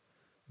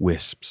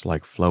 Wisps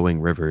like flowing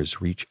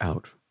rivers reach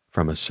out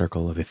from a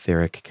circle of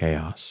etheric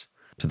chaos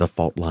to the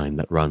fault line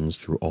that runs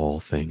through all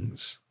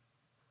things.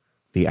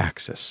 The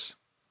axis,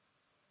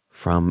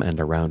 from and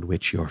around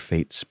which your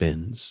fate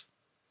spins.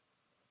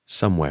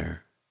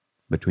 Somewhere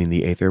between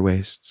the aether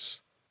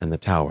wastes and the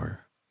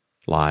tower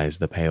lies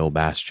the pale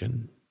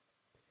bastion.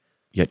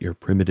 Yet your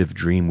primitive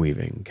dream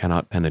weaving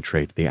cannot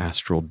penetrate the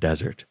astral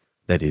desert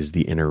that is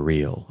the inner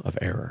real of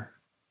error.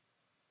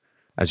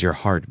 As your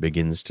heart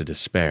begins to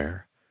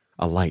despair,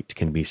 a light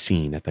can be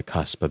seen at the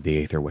cusp of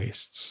the aether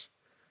wastes.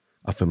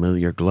 A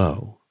familiar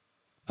glow,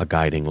 a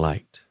guiding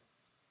light,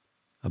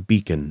 a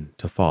beacon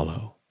to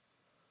follow,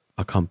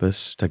 a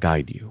compass to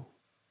guide you,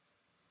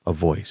 a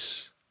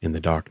voice in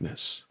the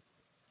darkness.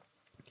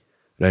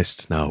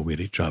 Rest now,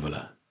 weary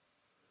traveler.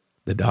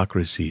 The dark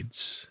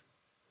recedes.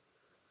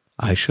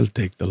 I shall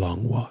take the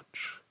long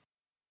watch.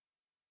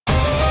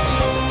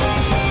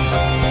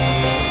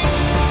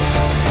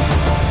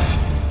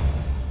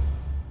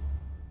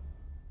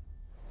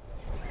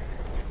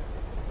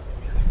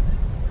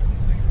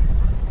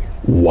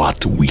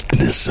 What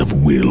weakness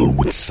of will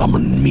would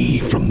summon me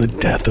from the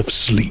death of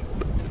sleep?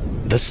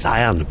 The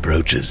Scion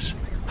approaches,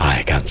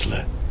 High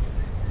Counselor.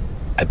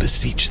 I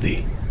beseech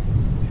thee,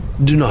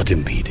 do not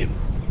impede him.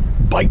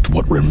 Bite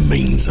what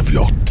remains of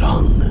your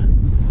tongue.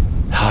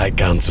 High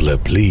Counselor,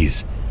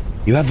 please,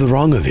 you have the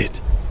wrong of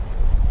it.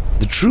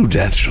 The true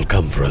death shall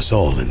come for us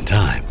all in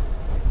time.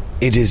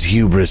 It is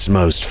hubris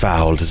most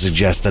foul to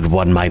suggest that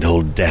one might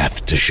hold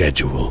death to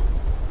schedule.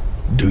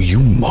 Do you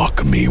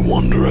mock me,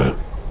 Wanderer?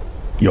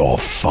 Your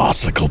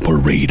farcical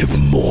parade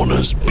of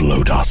mourners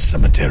bloat our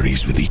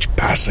cemeteries with each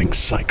passing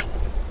cycle.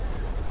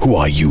 Who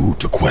are you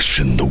to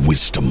question the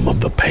wisdom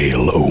of the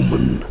pale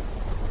omen?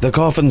 The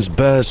coffins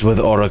burst with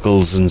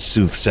oracles and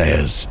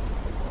soothsayers,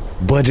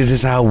 but it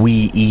is how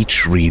we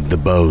each read the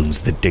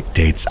bones that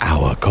dictates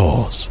our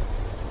cause.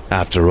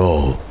 After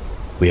all,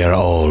 we are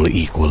all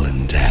equal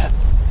in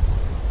death.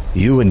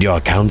 You and your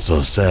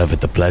council serve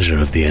at the pleasure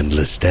of the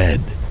endless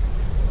dead.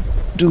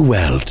 Do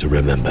well to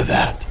remember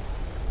that.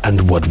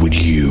 And what would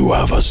you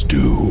have us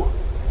do,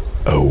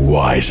 O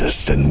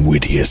wisest and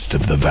wittiest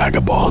of the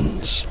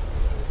vagabonds?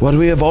 What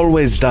we have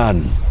always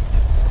done,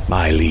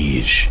 my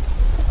liege.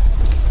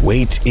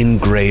 Wait in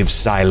grave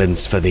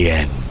silence for the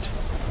end.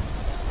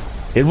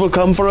 It will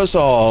come for us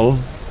all.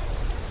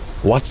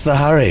 What's the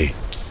hurry?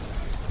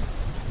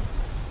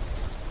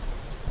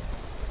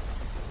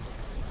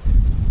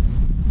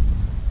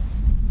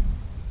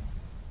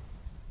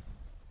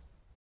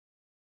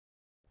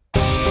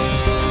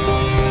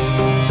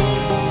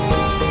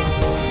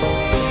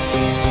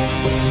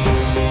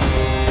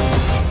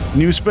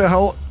 New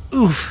spell.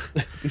 Oof.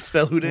 You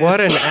spell who did? What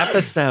an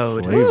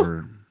episode.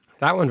 Flavor.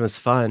 That one was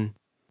fun.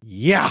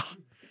 Yeah.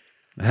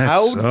 That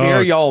How sucked.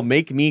 dare y'all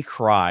make me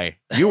cry?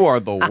 You are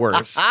the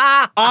worst.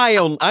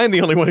 I'm the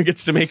only one who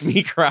gets to make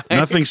me cry.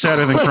 Nothing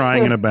sadder than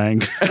crying in a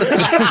bank.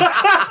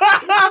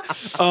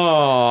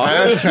 Oh,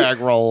 Hashtag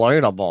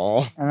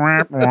relatable.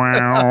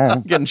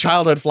 getting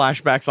childhood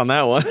flashbacks on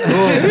that one.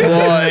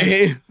 Oh,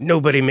 boy.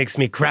 Nobody makes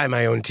me cry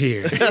my own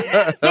tears.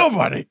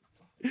 Nobody.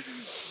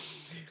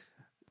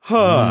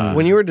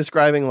 When you were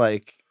describing,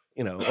 like,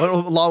 you know,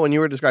 Law, when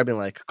you were describing,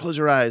 like, close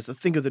your eyes,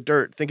 think of the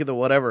dirt, think of the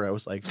whatever, I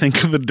was like,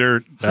 Think of the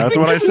dirt. That's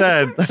what I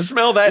said.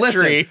 Smell that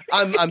listen, tree.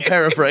 I'm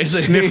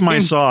paraphrasing. Sniff my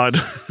sod.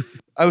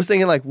 I was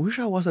thinking, like,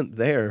 Wuxia wasn't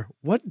there.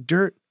 What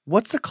dirt?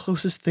 What's the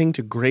closest thing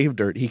to grave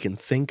dirt he can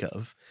think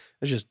of?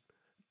 It's just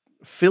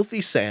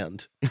filthy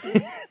sand.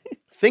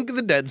 Think of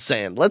the dead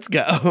sand. Let's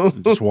go.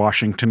 Just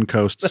Washington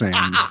Coast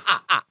sand.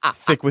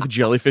 Thick with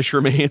jellyfish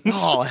remains.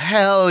 Oh,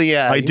 hell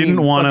yeah. I You didn't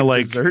mean want to fucking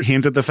like dessert?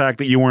 hint at the fact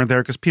that you weren't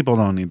there because people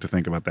don't need to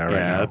think about that right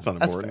Yeah, now. that's not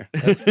That's important.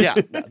 fair. Yeah.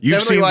 no,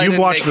 definitely why I You've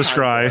didn't watched make The time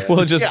Scry. for it.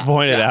 We'll just Yeah,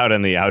 point it yeah. out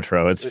in the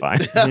outro. It's fine.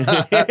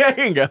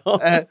 There you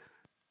go.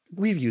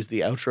 We've used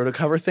the outro to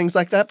cover things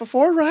like that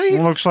before, right?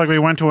 Looks like we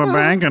went to a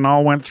bank and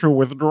all went through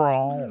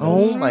withdrawals.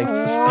 Oh my.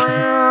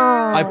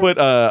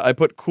 I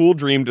put cool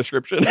dream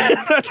description.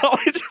 That's all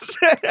I just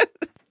said.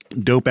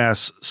 Dope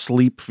ass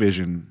sleep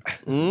vision.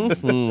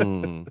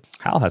 Mm-hmm.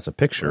 Hal has a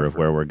picture of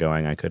where we're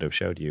going. I could have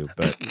showed you,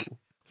 but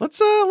Let's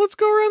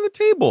go around the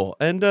table,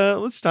 and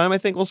this time I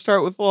think we'll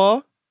start with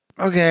Law.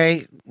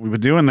 Okay. We've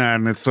been doing that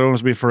and it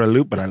throws me for a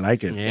loop, but I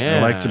like it. Yeah.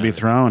 I like to be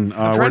thrown.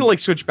 I'm trying to like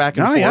switch back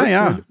and Oh, forth.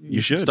 yeah. You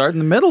should. Start in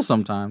the middle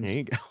sometimes. There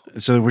you go.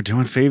 So we're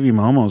doing Favy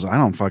Momos. I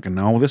don't fucking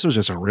know. This was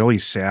just a really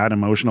sad,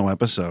 emotional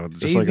episode.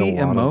 Just like a Favy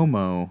lot and of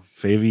Momo.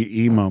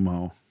 Favy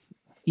Emomo.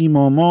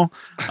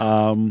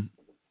 Emomo.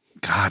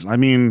 God, I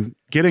mean,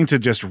 getting to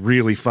just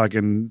really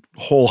fucking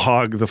whole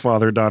hog the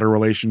father-daughter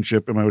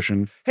relationship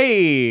emotion.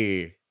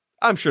 Hey,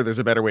 I'm sure there's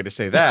a better way to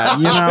say that.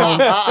 You know,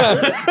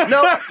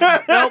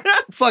 Nope.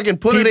 Fucking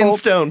put it in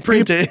stone.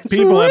 Print it.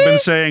 people have been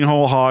saying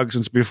whole hog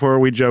since before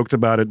we joked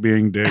about it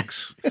being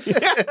dicks. It's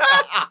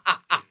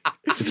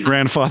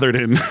grandfathered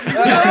in.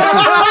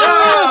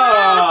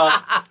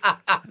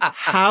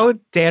 How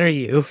dare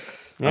you?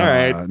 All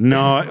right.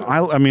 No,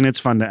 I mean, it's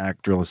fun to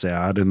act real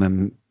sad and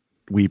then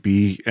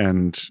weepy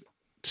and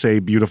say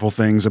beautiful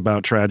things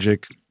about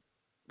tragic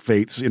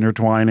fates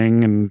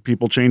intertwining and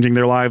people changing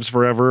their lives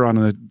forever on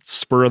a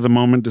spur of the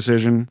moment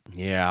decision.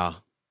 Yeah.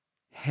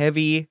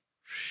 Heavy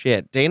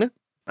shit. Dana?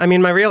 I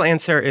mean, my real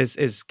answer is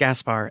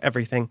Gaspar,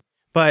 everything.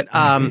 But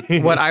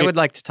what I would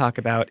like to talk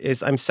about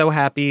is I'm so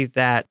happy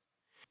that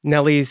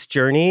Nellie's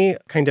journey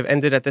kind of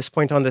ended at this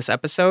point on this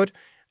episode,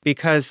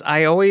 because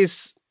I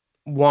always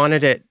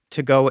wanted it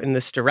to go in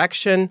this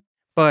direction.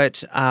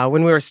 But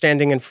when we were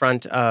standing in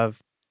front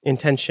of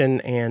intention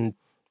and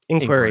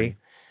inquiry.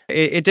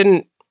 It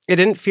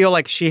didn't feel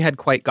like she had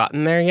quite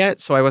gotten there yet,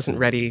 so I wasn't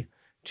ready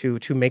to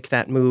make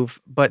that move.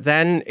 But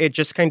then it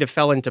just kind of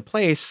fell into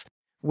place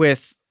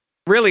with,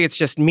 really, it's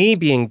just me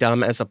being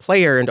dumb as a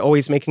player and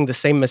always making the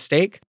same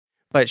mistake.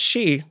 But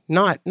she,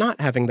 not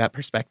having that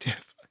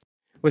perspective,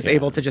 was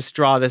able to just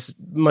draw this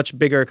much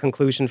bigger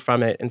conclusion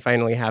from it and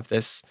finally have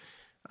this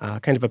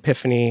kind of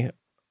epiphany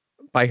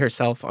by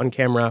herself on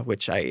camera,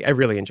 which I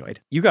really enjoyed.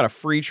 You got a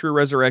free true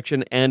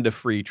resurrection and a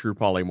free true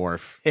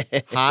polymorph.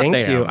 Hot Thank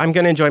damn. you. I'm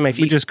going to enjoy my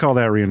feet. We just call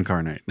that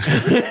reincarnate.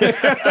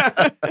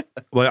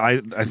 Well,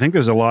 I think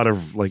there's a lot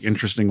of like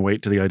interesting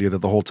weight to the idea that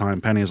the whole time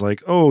Penny is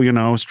like, oh, you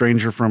know,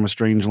 stranger from a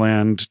strange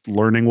land,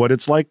 learning what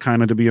it's like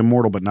kind of to be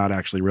immortal, but not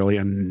actually really.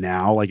 And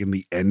now, like in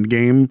the end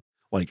game,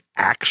 like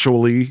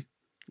actually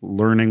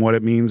learning what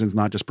it means and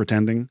not just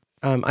pretending.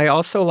 I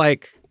also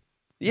like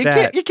You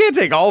can't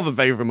take all the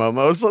favorite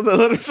momos.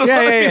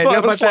 Yeah.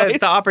 No, but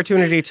the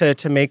opportunity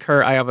to make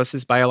her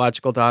Iavos'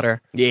 biological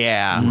daughter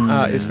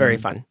is very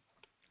fun.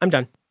 I'm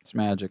done. It's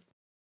magic.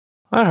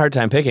 I had a hard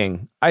time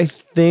picking. I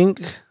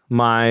think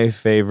my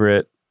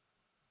favorite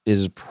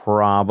is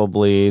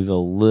probably the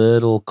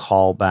little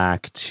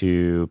callback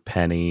to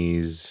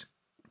Penny's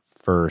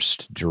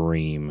first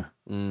dream.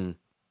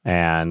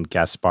 And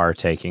Gaspar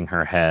taking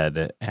her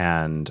head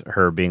and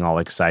her being all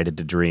excited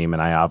to dream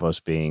and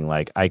Iavos being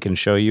like, I can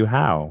show you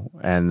how.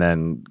 And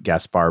then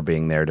Gaspar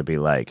being there to be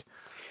like,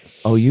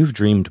 oh, you've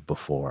dreamed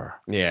before.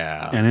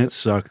 Yeah. And it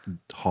sucked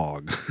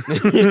hog.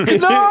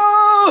 No!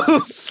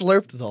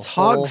 Slurped the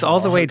hogs all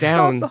the way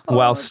down.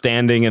 While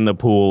standing in the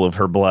pool of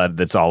her blood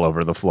that's all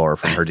over the floor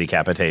from her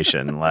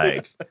decapitation.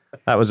 Like,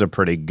 that was a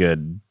pretty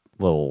good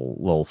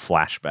little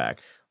flashback.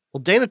 Well,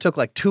 Dana took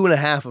like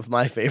 2.5 of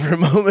my favorite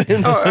moments.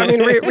 Oh, I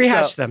mean,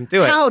 rehash them.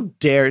 Do it. How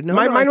dare? No,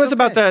 mine was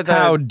about the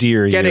how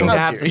dare you getting to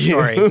have the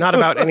story, not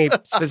about any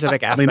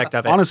specific aspect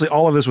of it. Honestly,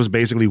 all of this was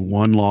basically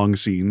one long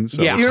scene.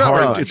 So Yeah. it's You're not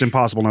hard. wrong. It's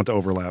impossible not to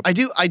overlap. I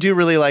do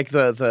really like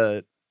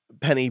the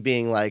Penny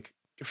being like,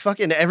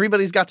 fucking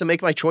everybody's got to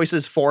make my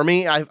choices for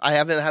me. I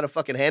haven't had a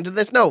fucking hand in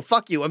this. No,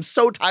 fuck you. I'm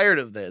so tired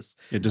of this.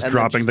 Just And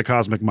dropping the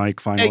cosmic mic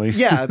finally.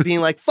 Yeah,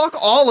 being like, fuck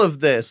all of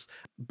this.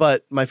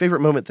 But my favorite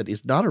moment that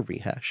is not a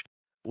rehash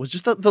was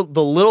just the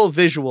little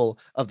visual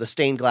of the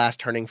stained glass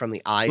turning from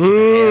the eye to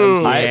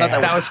the hand. I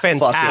thought that was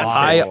fantastic.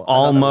 I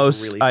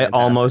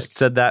almost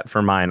said that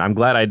for mine. I'm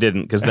glad I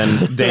didn't, because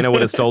then Dana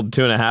would have stole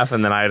 2.5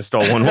 and then I had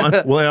stolen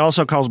 1. Well, it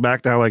also calls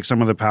back to how like some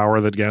of the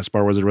power that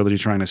Gaspar was really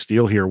trying to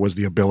steal here was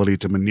the ability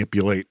to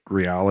manipulate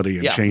reality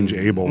and change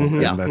Abel.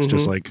 Mm-hmm. And that's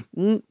just like,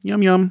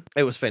 yum, yum.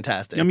 It was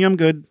fantastic. Yum, yum,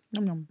 good.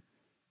 Yum, yum.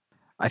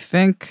 I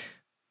think,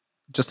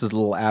 just as a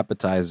little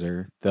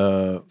appetizer,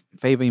 the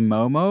Fave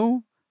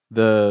Momo,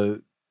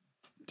 the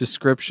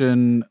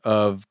description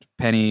of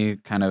Penny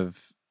kind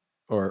of,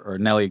 or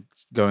Nellie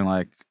going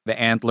like, the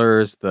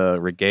antlers, the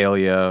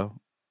regalia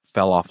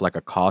fell off like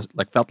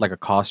felt like a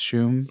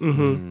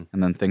costume,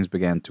 and then things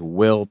began to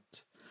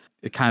wilt.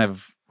 It kind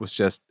of was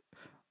just,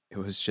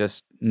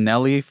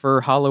 Nellie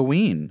for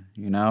Halloween,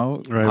 you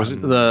know?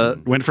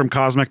 Right. Went from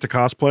cosmic to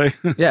cosplay.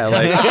 Yeah,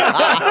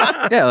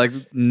 like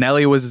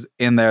Nellie was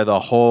in there the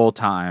whole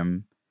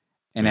time,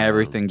 and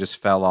everything just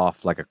fell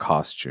off like a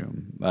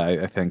costume.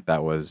 I think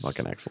that was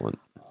fucking excellent.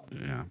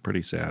 Yeah,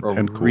 pretty sad a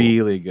and cool.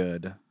 really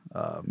good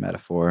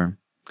metaphor.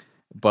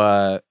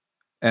 But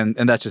and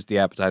that's just the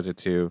appetizer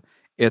too.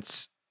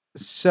 It's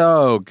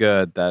so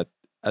good that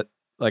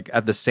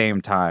at the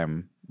same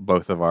time,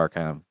 both of our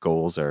kind of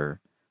goals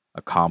are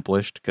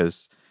accomplished,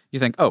 because you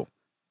think, oh,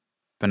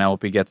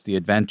 Penelope gets the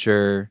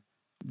adventure,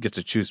 gets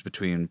to choose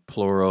between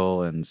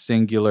plural and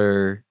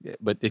singular,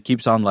 but it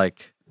keeps on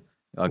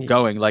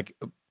going like.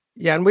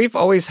 Yeah, and we've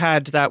always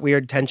had that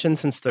weird tension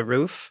since the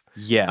roof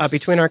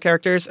between our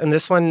characters, and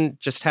this one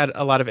just had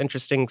a lot of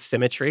interesting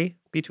symmetry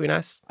between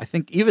us. I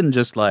think even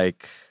just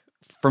like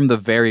from the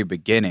very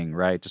beginning,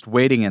 right? Just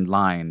waiting in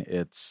line,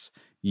 it's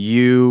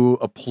you,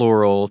 a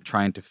plural,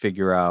 trying to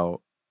figure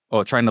out,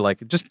 trying to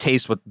like just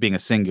taste what being a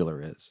singular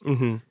is.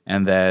 Mm-hmm.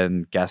 And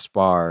then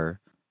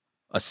Gaspar,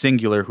 a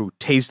singular who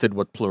tasted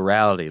what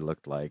plurality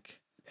looked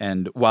like.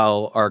 And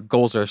while our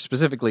goals are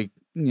specifically,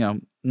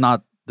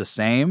 not the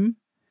same,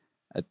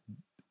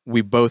 we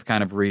both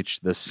kind of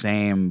reach the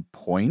same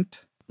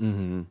point.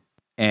 Mm-hmm.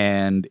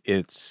 And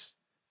it's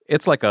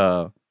like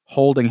a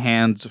holding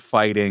hands,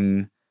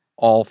 fighting,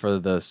 all for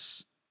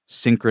this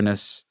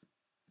synchronous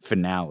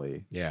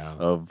finale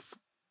of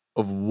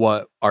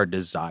what our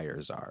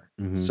desires are.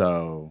 Mm-hmm.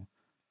 So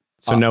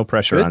no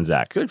pressure on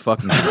Zach. Good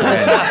fucking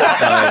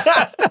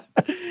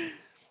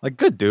like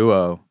good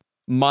duo.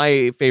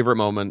 My favorite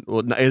moment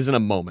isn't a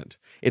moment.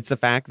 It's the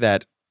fact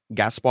that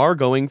Gaspar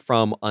going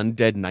from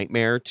undead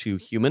nightmare to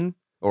human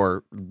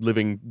or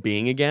living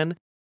being again,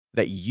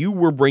 that you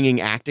were bringing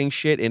acting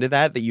shit into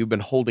that you've been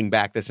holding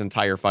back this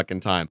entire fucking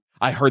time.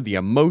 I heard the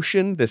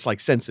emotion, this like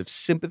sense of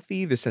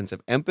sympathy, this sense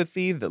of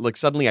empathy, that like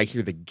suddenly I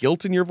hear the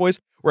guilt in your voice.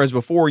 Whereas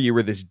before you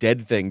were this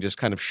dead thing just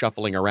kind of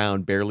shuffling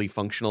around, barely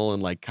functional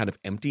and like kind of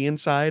empty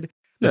inside.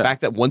 The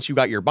fact that once you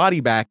got your body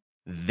back,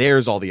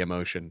 there's all the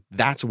emotion.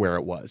 That's where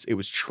it was. It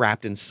was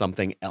trapped in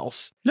something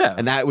else. Yeah.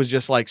 And that was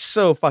just like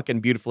so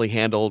fucking beautifully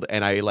handled.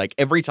 And I like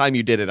every time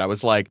you did it, I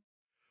was like,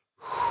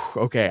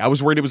 okay. I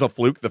was worried it was a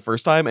fluke the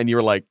first time, and you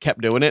were like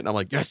kept doing it. And I'm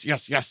like, yes.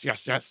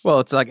 Well,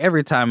 it's like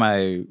every time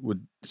I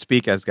would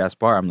speak as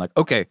Gaspar, I'm like,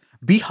 okay,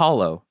 be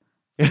hollow.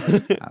 I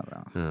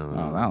don't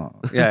know.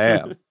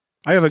 Yeah.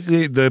 I have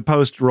the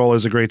post roll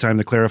is a great time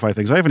to clarify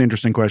things. I have an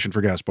interesting question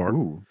for Gaspar.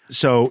 Ooh.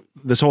 So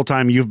this whole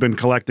time you've been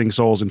collecting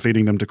souls and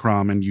feeding them to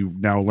Crom, and you've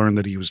now learned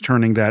that he was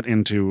turning that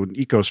into an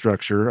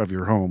eco-structure of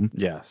your home.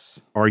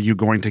 Yes. Are you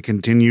going to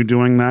continue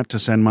doing that to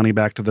send money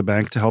back to the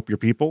bank to help your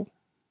people?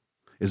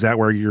 Is that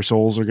where your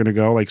souls are going to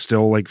go? Like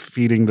still like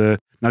feeding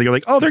now you're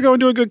like, oh, they're going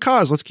to a good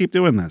cause. Let's keep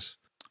doing this.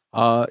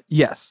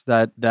 Yes,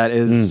 that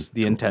is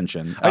the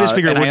intention. I just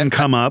figured it wouldn't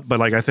come up, but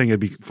like I think it'd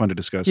be fun to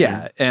discuss.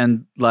 Yeah,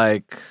 and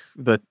like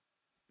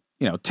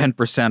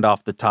 10%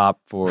 off the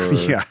top for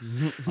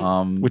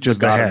which is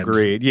the God head. of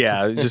greed.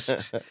 Yeah,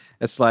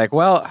 it's like,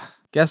 well,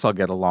 guess I'll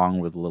get along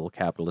with a little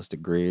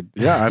capitalistic greed.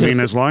 Yeah, I mean,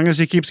 as long as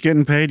he keeps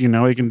getting paid, he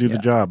can do the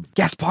job.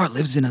 Gaspar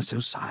lives in a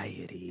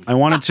society. I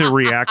wanted to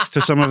react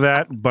to some of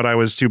that, but I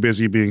was too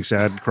busy being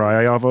sad.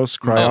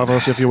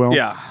 Cry-avos, if you will.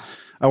 Yeah.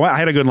 I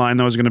had a good line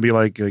that was going to be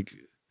like,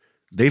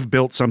 they've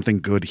built something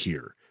good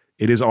here.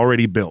 It is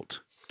already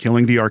built.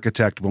 Killing the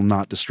architect will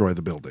not destroy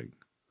the building.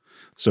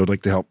 So I'd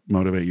like to help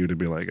motivate you to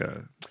be like,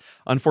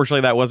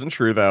 Unfortunately, that wasn't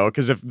true, though,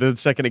 because if the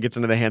second it gets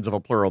into the hands of a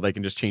plural, they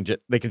can just change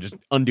it. They can just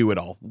undo it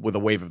all with a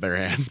wave of their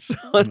hands. So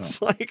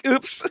it's like,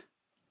 oops.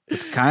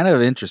 It's kind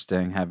of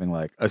interesting having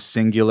like a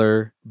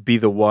singular be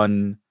the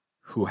one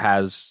who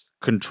has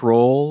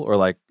control, or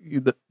like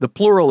the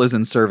plural is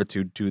in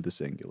servitude to the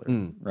singular,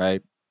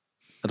 right?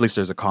 At least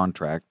there's a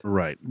contract.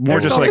 Right. More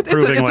just like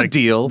proving it's like a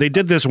deal. They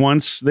did this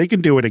once, they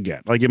can do it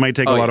again. Like it might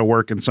take a lot of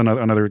work and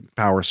another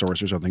power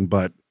source or something,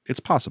 but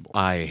it's possible.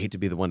 I hate to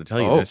be the one to tell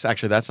you this.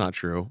 Actually, that's not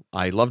true.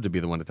 I love to be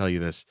the one to tell you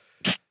this.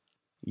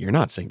 You're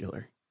not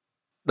singular.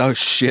 Oh,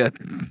 shit.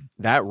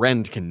 That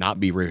rend cannot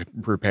be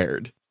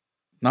repaired.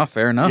 Not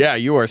fair enough. Yeah,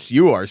 you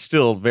are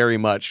still very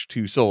much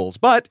two souls,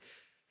 but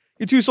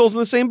you're two souls in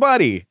the same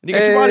body, and you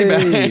got your body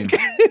back.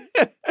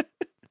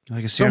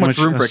 Like a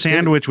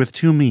sandwich with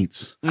two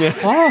meats.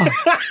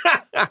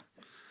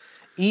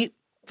 Eat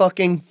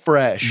fucking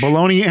fresh.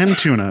 Bologna and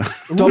tuna.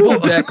 Double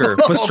decker.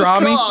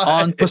 Pastrami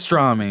on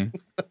pastrami.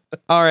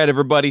 All right,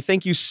 everybody.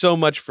 Thank you so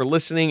much for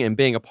listening and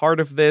being a part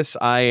of this.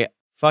 I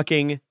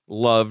fucking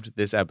loved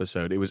this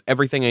episode. It was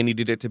everything I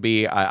needed it to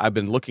be. I've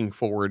been looking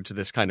forward to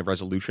this kind of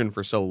resolution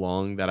for so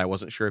long that I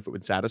wasn't sure if it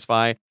would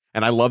satisfy.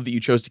 And I love that you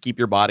chose to keep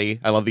your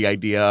body. I love the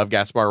idea of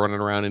Gaspar running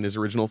around in his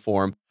original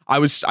form.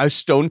 I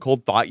stone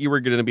cold thought you were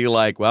going to be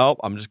like, well,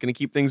 I'm just going to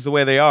keep things the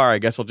way they are. I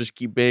guess I'll just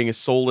keep being a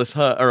soulless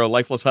or a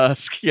lifeless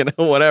husk,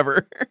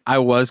 whatever. I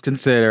was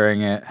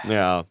considering it.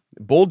 Yeah,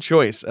 bold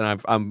choice,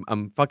 and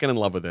I'm fucking in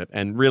love with it,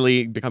 and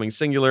really becoming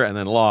singular, and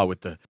then law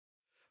with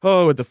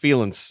the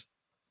feelings.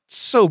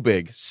 So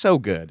big, so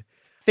good.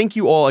 Thank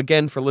you all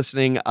again for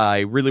listening.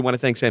 I really want to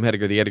thank Sam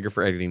Hediger, the editor,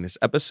 for editing this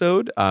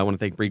episode. I want to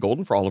thank Bree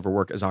Golden for all of her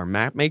work as our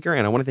map maker,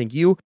 and I want to thank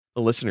you,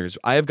 the listeners.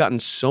 I have gotten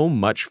so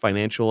much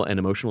financial and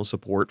emotional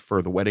support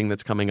for the wedding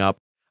that's coming up.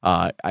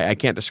 I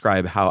can't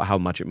describe how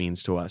much it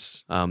means to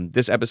us.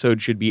 This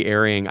episode should be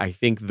airing, I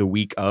think, the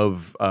week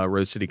of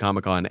Rose City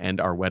Comic Con and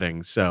our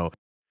wedding. So,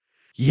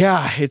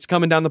 yeah, it's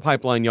coming down the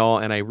pipeline, y'all,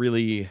 and I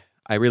really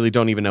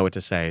don't even know what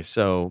to say.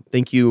 So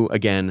thank you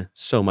again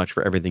so much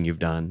for everything you've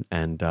done.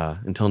 And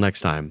until next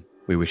time,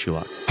 we wish you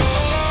luck.